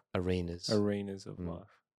 5 arenas of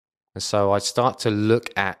life. And so I start to look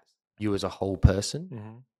at you as a whole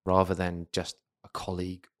person rather than just a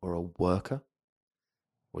colleague or a worker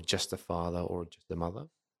or just a father or just a mother.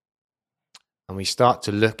 And we start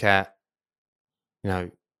to look at,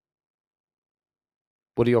 what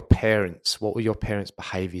are your parents? What were your parents'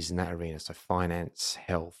 behaviors in that arena? So finance,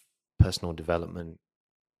 health, personal development,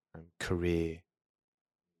 career.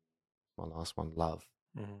 My last one, love.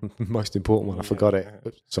 Most important one. I forgot it.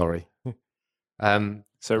 Oops, sorry.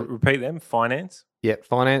 So repeat them. Finance. Yeah,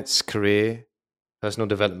 finance, career, personal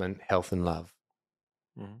development, health, and love.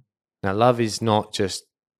 Now, love is not just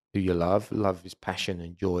who you love. Love is passion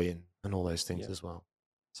and joy and all those things as well.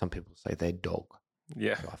 Some people say their dog.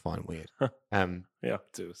 Yeah. I find weird. Yeah, I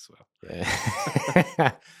do as well.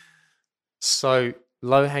 Yeah. So,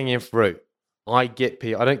 low-hanging fruit. I get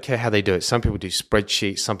people, I don't care how they do it. Some people do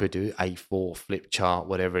spreadsheets, some people do A4, flip chart,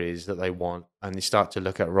 whatever it is that they want. And they start to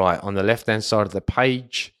look at, right, on the left-hand side of the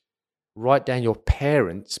page, write down your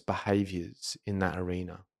parents' behaviors in that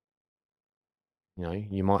arena.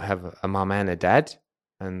 You might have a mum and a dad,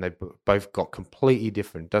 and they both got completely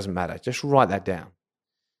different. Doesn't matter. Just write that down.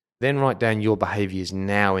 Then write down your behaviors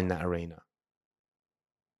now in that arena.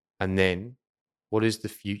 And then, what does the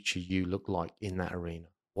future you look like in that arena?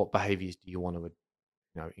 What behaviors do you want to,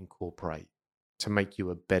 incorporate to make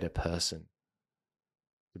you a better person,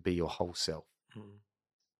 to be your whole self?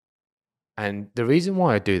 And the reason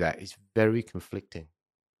why I do that is very conflicting.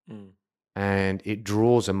 And it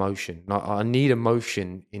draws emotion. I need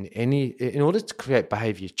emotion in order to create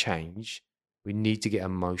behavior change, we need to get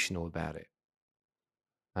emotional about it.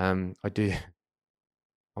 I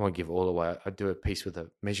won't give it all away. I do a piece with a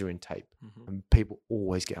measuring tape and people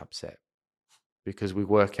always get upset because we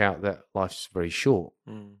work out that life's very short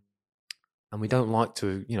and we don't like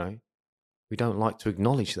to, we don't like to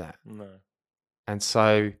acknowledge that. No. And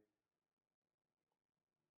so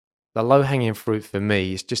the low-hanging fruit for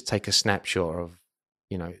me is just take a snapshot of,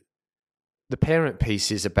 the parent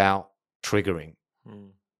piece is about triggering,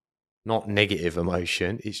 not negative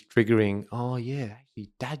emotion. It's triggering, oh yeah,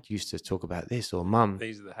 actually dad used to talk about this, or mum.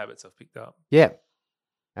 These are the habits I've picked up. Yeah.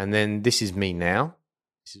 And then this is me now.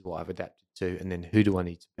 This is what I've adapted to. And then who do I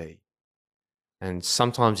need to be? And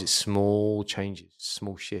sometimes it's small changes,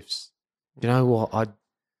 small shifts. You know what?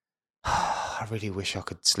 I really wish I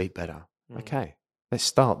could sleep better. Okay. Let's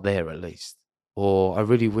start there at least. Or I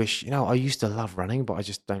really wish, I used to love running, but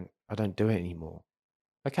I don't do it anymore.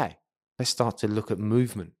 Okay. Let's start to look at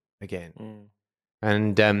movement again.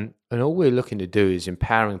 And all we're looking to do is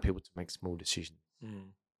empowering people to make small decisions.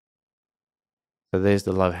 So there's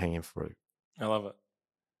the low-hanging fruit. I love it.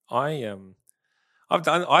 I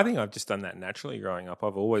I think I've just done that naturally growing up.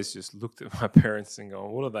 I've always just looked at my parents and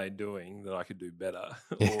gone, what are they doing that I could do better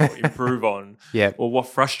or improve on? Yeah. Or what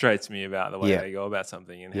frustrates me about the way Yeah. they go about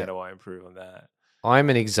something, and how do I improve on that? I'm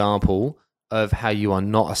an example of how you are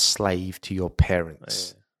not a slave to your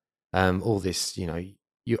parents. All this,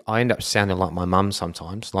 I end up sounding like my mum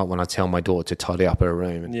sometimes, like when I tell my daughter to tidy up her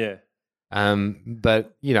room. Yeah.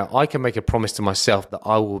 But, I can make a promise to myself that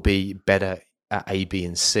I will be better at A, B,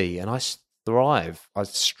 and C. And I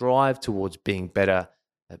strive towards being better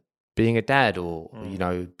at being a dad or,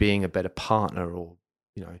 being a better partner or,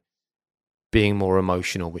 being more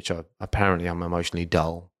emotional, which apparently I'm emotionally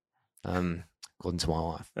dull, according to my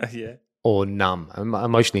wife. Yeah. Or numb. I'm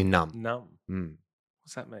emotionally numb. Numb. Mm.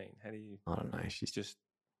 What's that mean? How do you? I don't know. She's just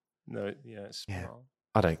smile. Yeah.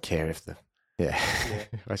 I don't care if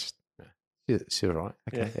I just, she's all right.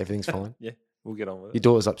 Okay, everything's fine. Yeah, we'll get on with it. Your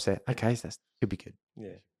daughter's upset. Okay, that should be good.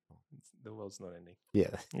 Yeah, the world's not ending.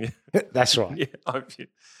 Yeah, that's right. Yeah,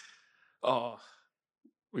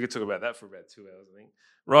 we could talk about that for about 2 hours, I think.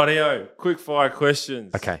 Rightio, quick fire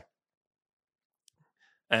questions. Okay.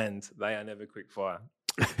 And they are never quick fire.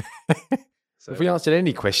 So if we answered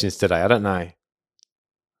any questions today, I don't know.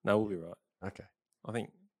 No, we'll be right. Okay. I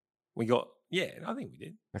think we got. Yeah, I think we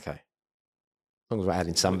did. Okay. As long as we're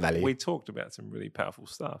adding some value. We talked about some really powerful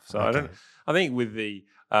stuff. So Okay. I think with the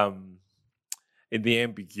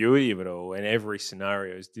ambiguity of it all, and every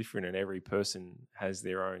scenario is different, and every person has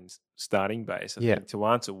their own starting base. I think to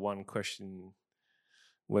answer one question,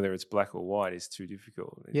 whether it's black or white, is too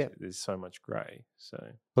difficult. There's so much grey. So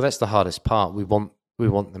well, that's the hardest part. We want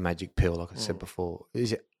the magic pill, like I said before.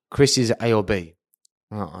 Is it Chris? Is it A or B?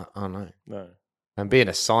 I don't know. No. And being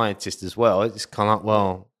a scientist as well, it's kind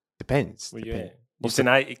of depends. Well, yeah. It's an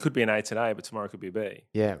A. It could be an A today, but tomorrow it could be a B.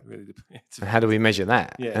 Yeah. It really depends. And how do we measure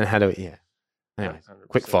that? Yeah. And how do we? Yeah. Anyway, 100%.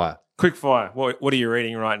 quick fire. Quick fire. What are you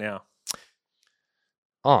reading right now?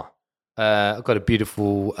 I've got a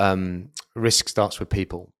beautiful Risk Starts with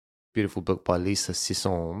People. Beautiful book by Lisa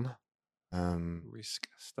Sisson. Risk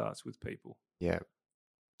Starts with People. Yeah.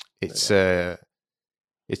 It's a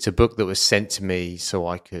book that was sent to me so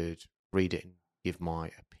I could read it and give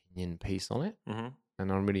my opinion piece on it. Mm-hmm.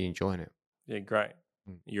 And I'm really enjoying it. Yeah, great.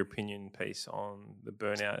 Your opinion piece on the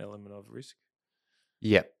burnout element of risk.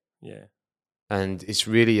 Yeah. Yeah. And it's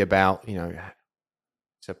really about,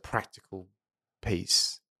 it's a practical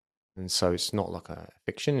piece. And so it's not like a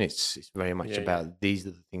fiction. It's very much about these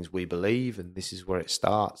are the things we believe, and this is where it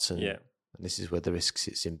starts, and this is where the risk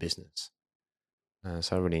sits in business.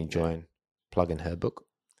 So I'm really enjoying plugging her book.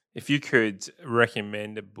 If you could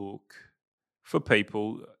recommend a book for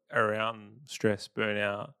people around stress,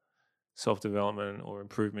 burnout, self-development, or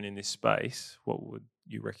improvement in this space, what would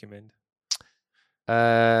you recommend?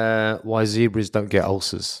 Why Zebras Don't Get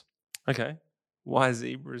Ulcers. Okay. Why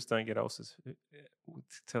zebras don't get ulcers?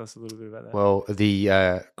 Tell us a little bit about that. Well,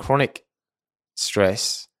 the chronic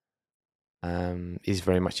stress is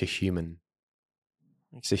very much a human.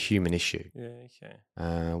 It's a human issue. Yeah,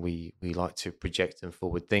 okay. We like to project and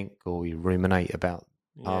forward think, or we ruminate about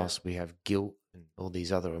past. We have guilt and all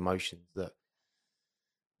these other emotions that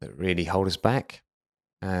really hold us back,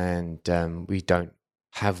 and we don't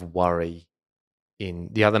have worry.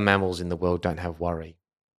 The other mammals in the world don't have worry.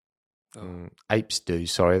 Apes do.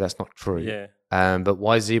 Sorry, that's not true. Yeah. But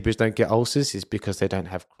why zebras don't get ulcers is because they don't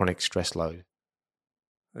have chronic stress load.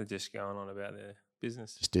 They're just going on about their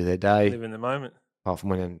business. Just do their day. Live in the moment. Apart from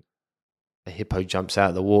when a hippo jumps out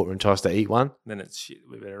of the water and tries to eat one. Then it's shit.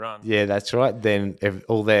 We better run. Yeah, that's right. Then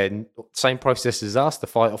all their same process as us, the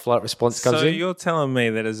fight or flight response comes in. So you're telling me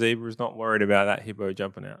that a zebra is not worried about that hippo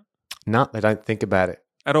jumping out? No, they don't think about it.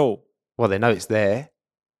 At all? Well, they know it's there.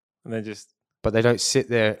 And they just... But they don't sit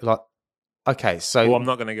there like... Okay, so... Well, I'm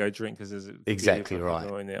not going to go drink because there's... Exactly right.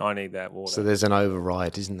 In there. I need that water. So there's an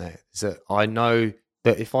override, isn't there? So I know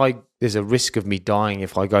that there's a risk of me dying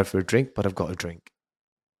if I go for a drink, but I've got a drink.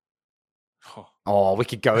 Oh, we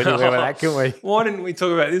could go anywhere with that, couldn't we? Why didn't we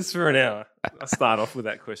talk about this for an hour? I'll start off with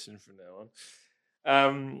that question from now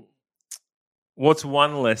on. What's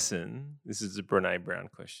one lesson? This is a Brené Brown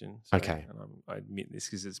question. Okay. And I admit this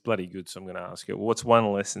because it's bloody good, so I'm going to ask it. What's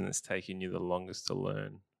one lesson that's taken you the longest to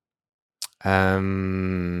learn?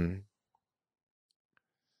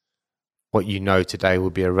 What you know today will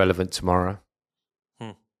be irrelevant tomorrow.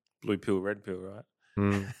 Blue pill, red pill, right?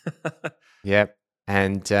 Yeah.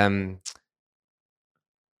 And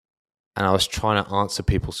I was trying to answer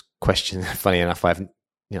people's questions. Funny enough, I haven't,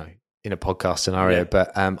 in a podcast scenario,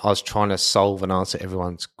 but I was trying to solve and answer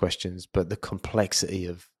everyone's questions. But the complexity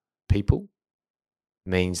of people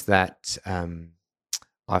means that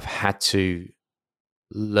I've had to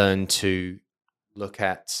learn to look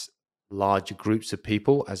at larger groups of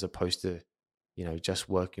people as opposed to, just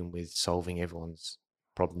working with solving everyone's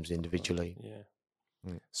problems individually. Yeah.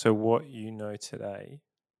 Mm. So what you know today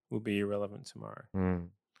will be irrelevant tomorrow. Mm.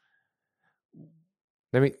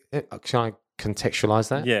 Can I contextualize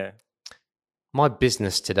that? Yeah. My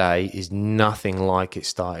business today is nothing like it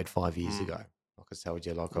started 5 years ago. Like I told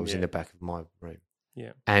you, I was in the back of my room.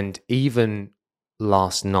 Yeah. And even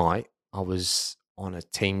last night, I was on a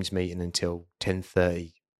Teams meeting until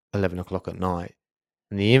 10:30, 11 o'clock at night.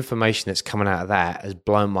 And the information that's coming out of that has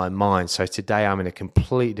blown my mind. So today I'm in a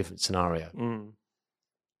completely different scenario. And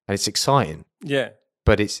it's exciting. Yeah.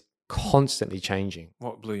 But it's constantly changing.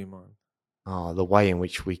 What blew your mind? The way in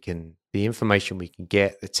which the information we can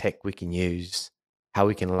get, the tech we can use, how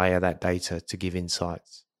we can layer that data to give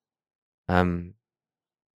insights.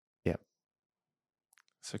 Yeah.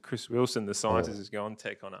 So Chris Wilson, the scientist, has gone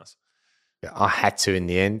tech on us. Yeah, I had to in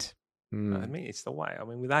the end. I mean, it's the way. I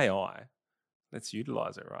mean, with AI, let's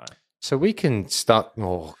utilize it, right? So we can start.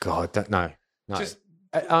 Oh God, no. Just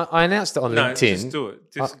I announced it on LinkedIn. Just do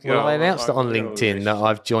it. I announced it on LinkedIn that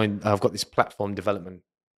I've got this platform development,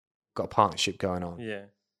 got a partnership going on. Yeah.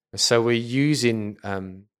 So we're using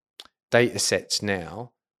data sets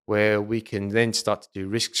now where we can then start to do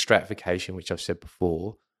risk stratification, which I've said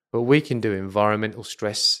before, but we can do environmental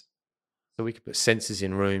stress. So we can put sensors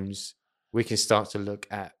in rooms. We can start to look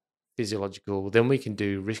at physiological. Then we can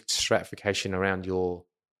do risk stratification around your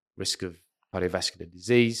risk of cardiovascular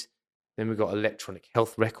disease. Then we've got electronic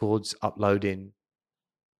health records uploading.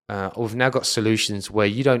 We've now got solutions where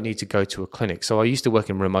you don't need to go to a clinic. So I used to work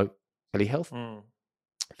in remote telehealth.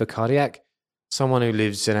 For cardiac, someone who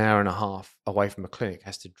lives an hour and a half away from a clinic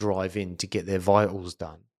has to drive in to get their vitals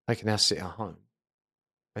done. They can now sit at home.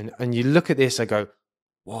 And you look at this, I go,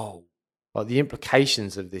 whoa. Like the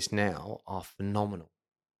implications of this now are phenomenal.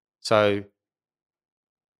 So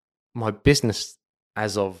my business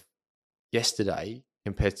as of yesterday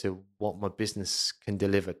compared to what my business can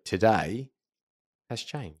deliver today has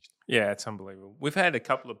changed. Yeah, it's unbelievable. We've had a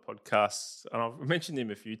couple of podcasts, and I've mentioned him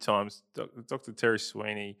a few times. Dr. Terry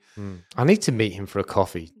Sweeney. I need to meet him for a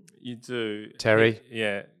coffee. You do, Terry?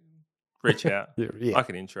 Yeah, reach out. Yeah. Like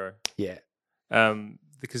an intro. Yeah.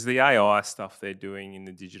 Because the AI stuff they're doing in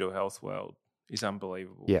the digital health world is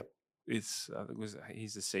unbelievable. Yeah. He's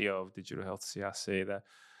the CEO of Digital Health CRC.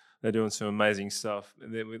 They're doing some amazing stuff.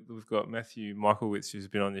 And then we've got Matthew Michaelwitz, who's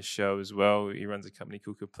been on this show as well. He runs a company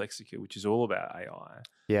called Complexica, which is all about AI.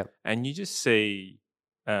 Yeah. And you just see,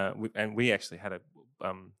 and we actually had a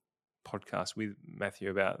podcast with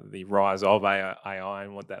Matthew about the rise of AI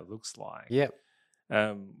and what that looks like. Yeah.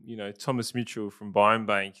 Thomas Mitchell from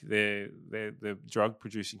Biobank, they're the drug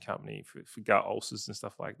producing company for gut ulcers and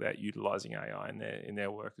stuff like that, utilizing AI in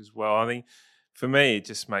their work as well. I think for me, it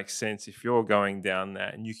just makes sense if you're going down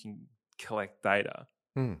that and you can collect data.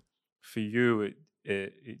 For you,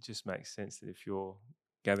 it just makes sense that if you're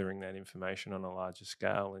gathering that information on a larger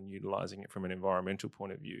scale and utilizing it from an environmental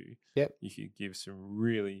point of view, you could give some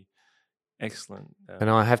really excellent. And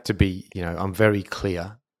I have to be, I'm very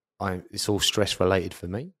clear. It's all stress related for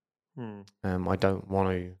me. I don't want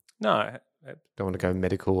to. No, don't want to go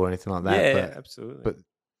medical or anything like that. Yeah, absolutely.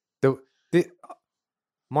 But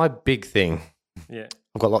my big thing. Yeah,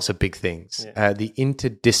 I've got lots of big things. The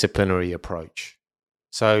interdisciplinary approach.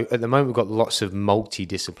 So at the moment, we've got lots of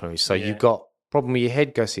multidisciplinary. So you've got problem with your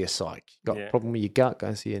head, go see a psych. You've got problem with your gut, go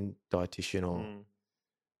and see a dietitian.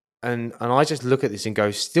 And I just look at this and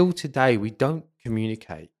go, still today, we don't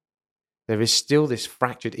communicate. There is still this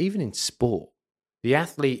fractured, even in sport. The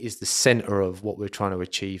athlete is the center of what we're trying to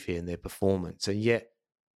achieve here in their performance. And yet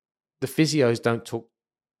the physios don't talk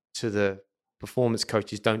to the performance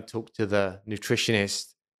coaches, don't talk to the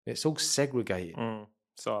nutritionist. It's all segregated.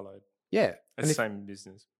 Siloed. Yeah. It's the same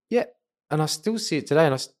business. Yeah. And I still see it today.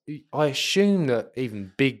 And I assume that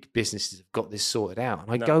even big businesses have got this sorted out.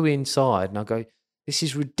 And I go inside and I go, this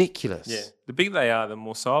is ridiculous. Yeah. The bigger they are, the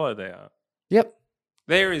more siloed they are. Yep.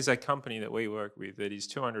 There is a company that we work with that is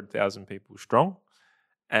 200,000 people strong.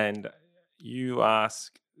 And you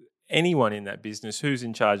ask anyone in that business who's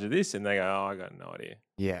in charge of this, and they go, I got no idea.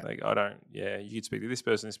 Yeah. Like, I don't, you could speak to this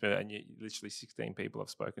person, and you literally 16 people I've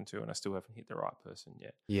spoken to, and I still haven't hit the right person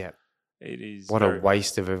yet. Yeah. It is. What a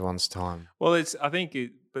waste of everyone's time. Well, but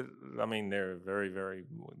I mean, they're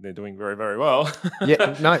they're doing very, very well.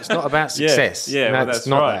 Yeah. No, it's not about success. Yeah, no, that's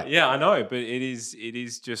not right. that. Yeah, I know, but it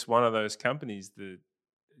is just one of those companies that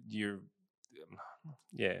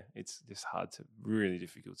it's just really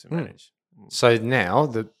difficult to manage. So now,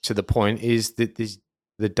 to the point is that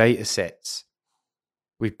the data sets,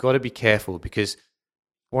 we've got to be careful because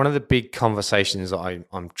one of the big conversations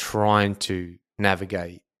I'm trying to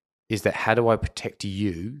navigate is that how do I protect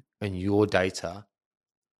you and your data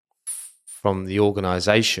from the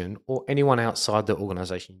organization or anyone outside the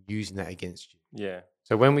organization using that against you? Yeah.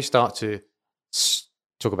 So when we start to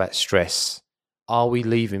talk about stress, are we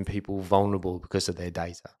leaving people vulnerable because of their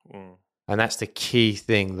data? And that's the key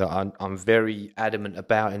thing that I'm very adamant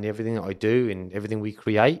about in everything that I do and everything we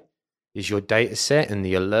create is your data set and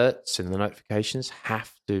the alerts and the notifications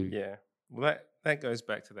have to. Yeah. Well, that goes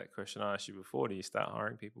back to that question I asked you before. Do you start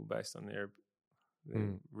hiring people based on their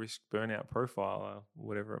risk burnout profile or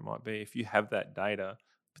whatever it might be? If you have that data,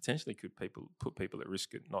 potentially could put people at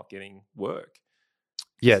risk of not getting work.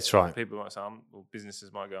 Yeah, that's right. People might say,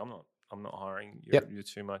 businesses might go, I'm not hiring. You're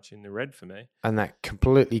too much in the red for me. And that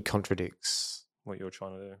completely contradicts what you're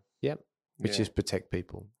trying to do. Yep. Which is protect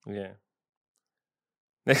people. Yeah.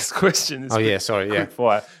 Next question. Quick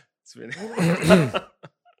fire. It's been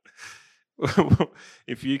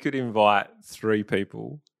if you could invite 3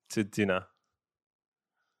 people to dinner,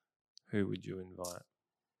 who would you invite?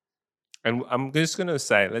 And I'm just going to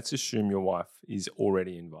say, let's assume your wife is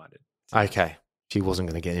already invited. Okay. She wasn't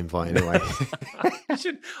going to get invited anyway. I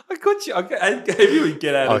got you. I gave you a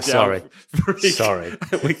get out of jail. Sorry.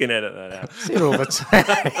 We can edit that out. See it all the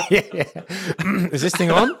time. Is this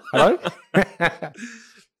thing on? Hello?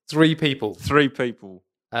 3 people. 3 people.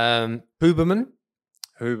 Huberman.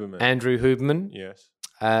 Andrew Huberman. Yes.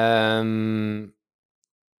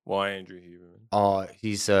 Why Andrew Huberman?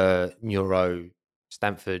 He's a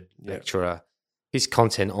Stanford lecturer. His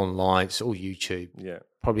content online, it's all YouTube. Yeah.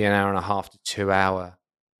 Probably an hour and a half to 2 hour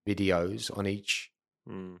videos on each.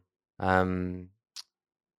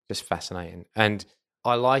 Just fascinating. And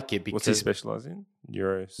I like it because... What's he specialise in?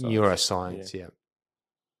 Neuroscience, yeah.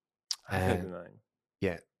 I heard the name.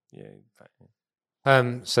 Yeah. Yeah.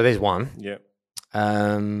 So there's one. Yeah.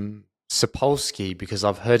 Sapolsky, because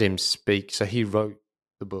I've heard him speak. So he wrote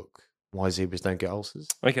the book, Why Zebras Don't Get Ulcers.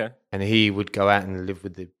 Okay. And he would go out and live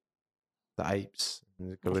with the apes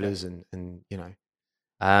and the gorillas and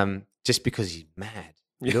just because he's mad.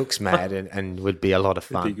 He looks mad and would be a lot of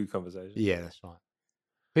fun. It'd be a good conversation. Yeah, that's right.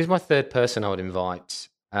 Who's my third person I would invite?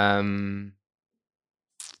 I'm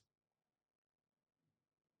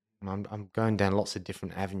going down lots of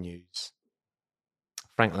different avenues.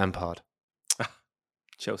 Frank Lampard.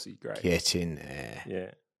 Chelsea, great. Get in there.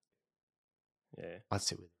 Yeah. Yeah. I'd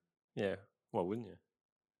sit with him. Yeah. Why wouldn't you?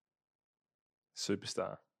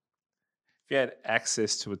 Superstar. If you had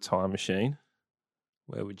access to a time machine,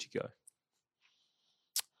 where would you go?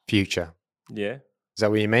 Future. Yeah. Is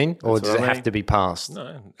that what you mean? Or does it have to be past?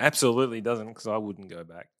 No, absolutely doesn't, because I wouldn't go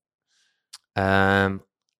back.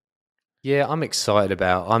 Yeah, I'm excited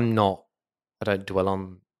about. I don't dwell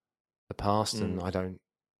on the past and I don't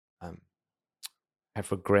have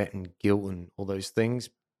regret and guilt and all those things.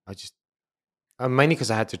 Mainly because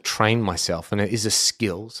I had to train myself, and it is a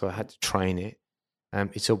skill, so I had to train it.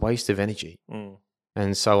 It's a waste of energy.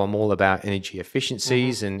 And so I'm all about energy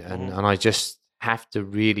efficiencies and I just have to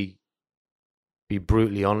really be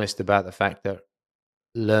brutally honest about the fact that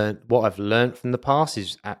what I've learned from the past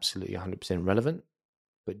is absolutely 100% relevant,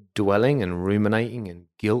 but dwelling and ruminating and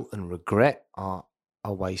guilt and regret are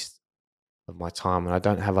a waste of my time, and I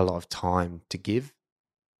don't have a lot of time to give,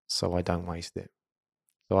 so I don't waste it.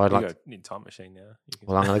 So I'd like need a time machine now.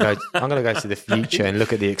 Well, I'm going to go to the future and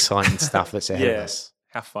look at the exciting stuff that's ahead of us.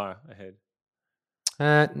 How far ahead?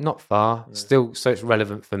 Not far. Yeah. Still, so it's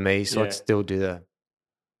relevant for me. So I'd still do the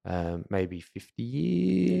maybe 50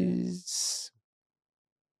 years.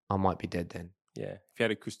 I might be dead then. Yeah. If you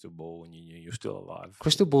had a crystal ball and you knew you're still alive.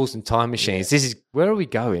 Crystal balls and time machines. This is, where are we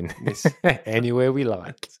going? Anywhere we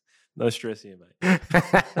like. No stress here, mate.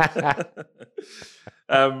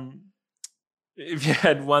 If you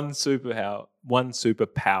had one superpower,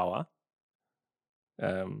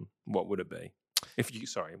 what would it be? If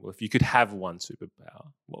you could have one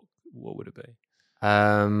superpower, what would it be?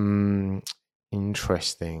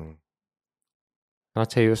 Interesting. Can I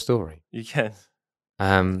tell you a story? You can.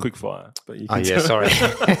 Quick fire, but you can. Oh yeah, sorry.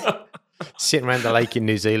 Sitting around the lake in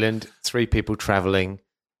New Zealand, 3 people traveling.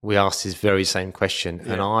 We asked this very same question,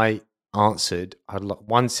 and I answered.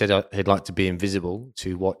 One said he'd like to be invisible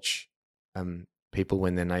to watch people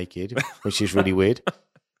when they're naked, which is really weird.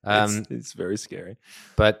 It's very scary.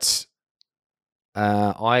 But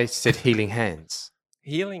I said healing hands.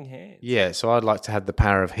 Healing hands? Yeah, so I'd like to have the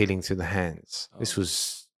power of healing through the hands. Oh. This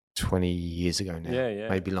was 20 years ago now,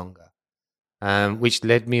 maybe longer, which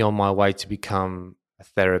led me on my way to become a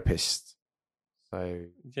therapist. So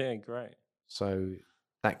yeah, great. So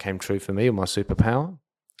that came true for me, my superpower.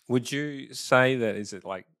 Would you say that, is it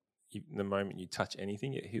like the moment you touch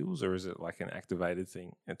anything, it heals, or is it like an activated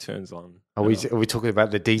thing? It turns on. Are we talking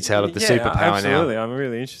about the detail of the superpower absolutely. now? I'm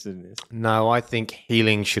really interested in this. No, I think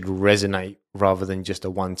healing should resonate rather than just a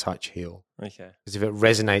one-touch heal. Okay. Because if it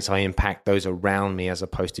resonates, I impact those around me as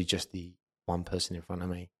opposed to just the one person in front of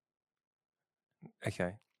me.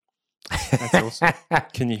 Okay. That's awesome.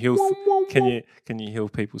 Can you heal? Can you heal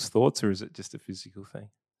people's thoughts, or is it just a physical thing?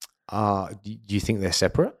 Do you think they're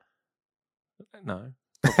separate? No,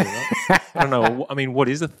 probably not. I don't know. I mean, what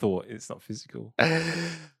is a thought? It's not physical.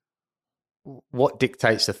 What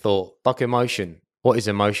dictates the thought? Like emotion. What is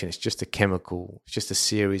emotion? It's just a chemical. It's just a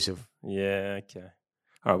series of. Yeah. Okay.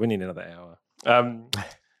 All right. We need another hour.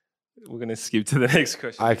 We're going to skip to the next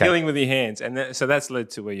question. Okay. Healing with your hands, and so that's led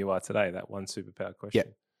to where you are today. That one superpower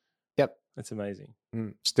question. Yep. That's amazing.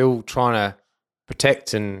 Still trying to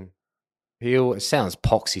protect and heal. It sounds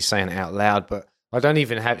poxy saying it out loud, but I don't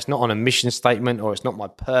even have, it's not on a mission statement or it's not my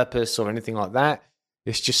purpose or anything like that.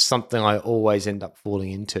 It's just something I always end up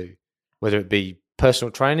falling into. Whether it be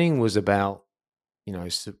personal training was about,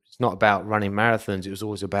 it's not about running marathons. It was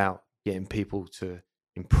always about getting people to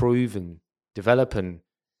improve and develop, and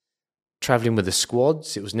traveling with the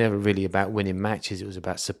squads. It was never really about winning matches. It was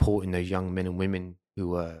about supporting those young men and women who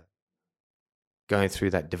were going through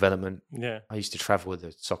that development. Yeah. I used to travel with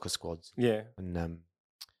the soccer squads. Yeah. And then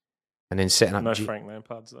setting up. No Frank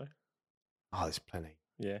Lampards though. Oh, there's plenty.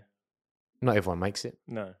 Yeah. Not everyone makes it.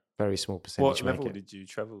 No. Very small percentage. What level make it. did you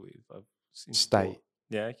travel with? State.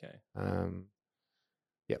 Yeah. Okay.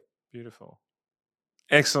 Yep. Beautiful.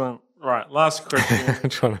 Excellent. Right. Last question. I'm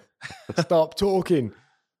trying to stop talking.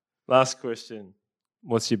 Last question.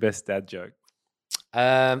 What's your best dad joke?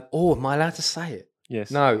 Am I allowed to say it?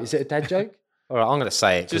 Yes. No. Is it a dad joke? All right, I'm going to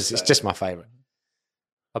say it because it's just my favourite.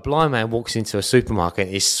 A blind man walks into a supermarket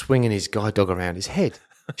and he's swinging his guide dog around his head.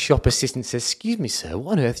 Shop assistant says, "Excuse me, sir,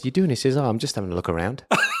 what on earth are you doing?" He says, "Oh, I'm just having a look around."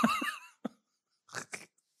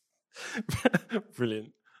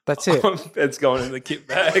 Brilliant. That's it. It's going in the kit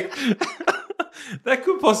bag. That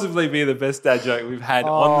could possibly be the best dad joke we've had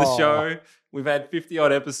on the show. We've had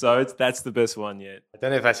 50-odd episodes. That's the best one yet. I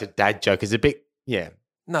don't know if that's a dad joke. It's a bit, yeah.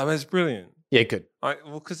 No, but it's brilliant. Yeah, good.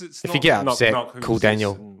 Because it's if you get upset, call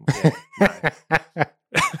Daniel.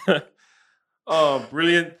 Oh,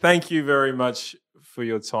 brilliant. Thank you very much for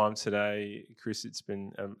your time today, Chris. It's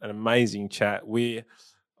been an amazing chat.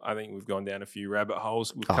 I think we've gone down a few rabbit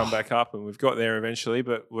holes. We've come back up and we've got there eventually,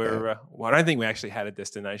 but I don't think we actually had a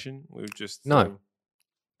destination. We were just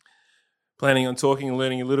planning on talking and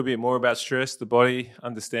learning a little bit more about stress, the body,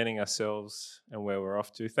 understanding ourselves and where we're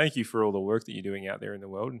off to. Thank you for all the work that you're doing out there in the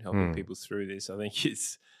world and helping people through this. I think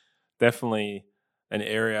it's definitely an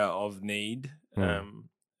area of need.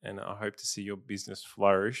 And I hope to see your business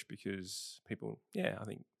flourish because I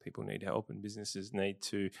think people need help and businesses need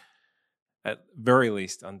to, at very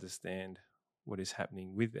least, understand what is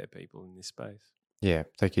happening with their people in this space. Yeah,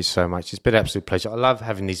 thank you so much. It's been an absolute pleasure. I love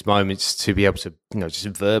having these moments to be able to,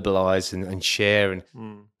 just verbalize and share, and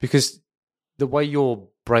because the way your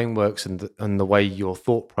brain works and the way your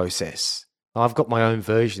thought process, I've got my own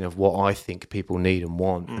version of what I think people need and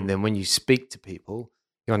want, and then when you speak to people,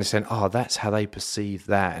 you understand, that's how they perceive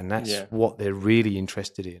that, and that's what they're really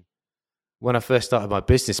interested in. When I first started my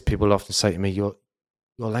business, people often say to me, "Your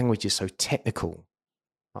language is so technical.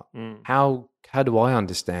 How do I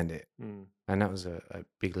understand it?" And that was a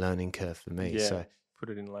big learning curve for me. Yeah, so put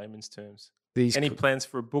it in layman's terms. Any plans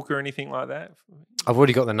for a book or anything like that? I've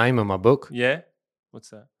already got the name of my book. Yeah? What's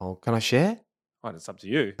that? Oh, can I share? Oh, it's up to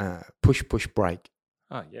you. Push, Push, Break.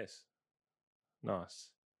 Oh, yes. Nice.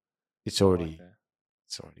 It's already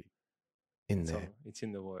in there. It's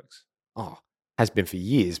in the works. Oh, has been for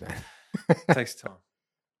years, man. Takes time.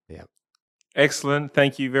 Yeah. Excellent.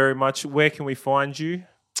 Thank you very much. Where can we find you?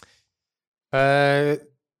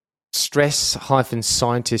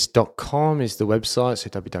 Stress-scientist.com is the website, so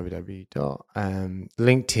www.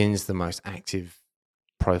 LinkedIn's the most active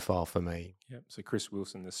profile for me. Yep. So Chris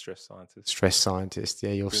Wilson, the stress scientist. Stress scientist.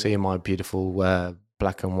 Yeah, you'll see my beautiful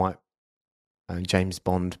black and white James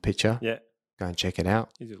Bond picture. Yeah. Go and check it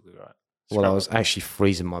out. You did look right. Well, I was actually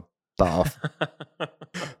freezing my butt off,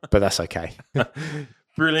 but that's okay.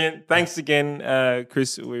 Brilliant. Thanks again,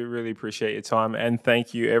 Chris. We really appreciate your time. And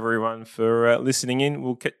thank you, everyone, for listening in.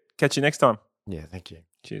 We'll catch you next time. Yeah, thank you.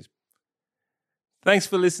 Cheers. Thanks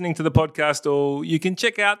for listening to the podcast all. You can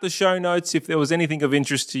check out the show notes if there was anything of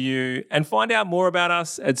interest to you and find out more about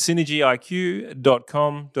us at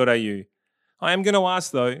synergyiq.com.au. I am going to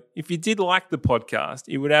ask, though, if you did like the podcast,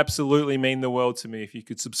 it would absolutely mean the world to me if you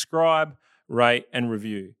could subscribe, rate, and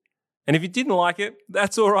review. And if you didn't like it,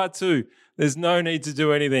 that's all right too. There's no need to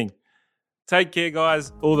do anything. Take care,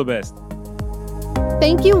 guys. All the best.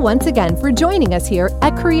 Thank you once again for joining us here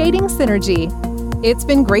at Creating Synergy. It's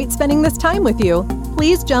been great spending this time with you.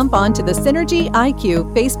 Please jump onto the Synergy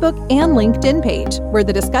IQ Facebook and LinkedIn page, where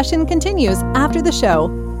the discussion continues after the show.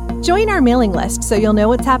 Join our mailing list so you'll know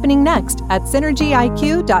what's happening next at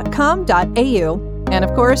synergyiq.com.au. And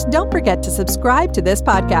of course, don't forget to subscribe to this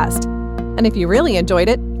podcast. And if you really enjoyed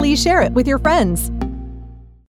it, please share it with your friends.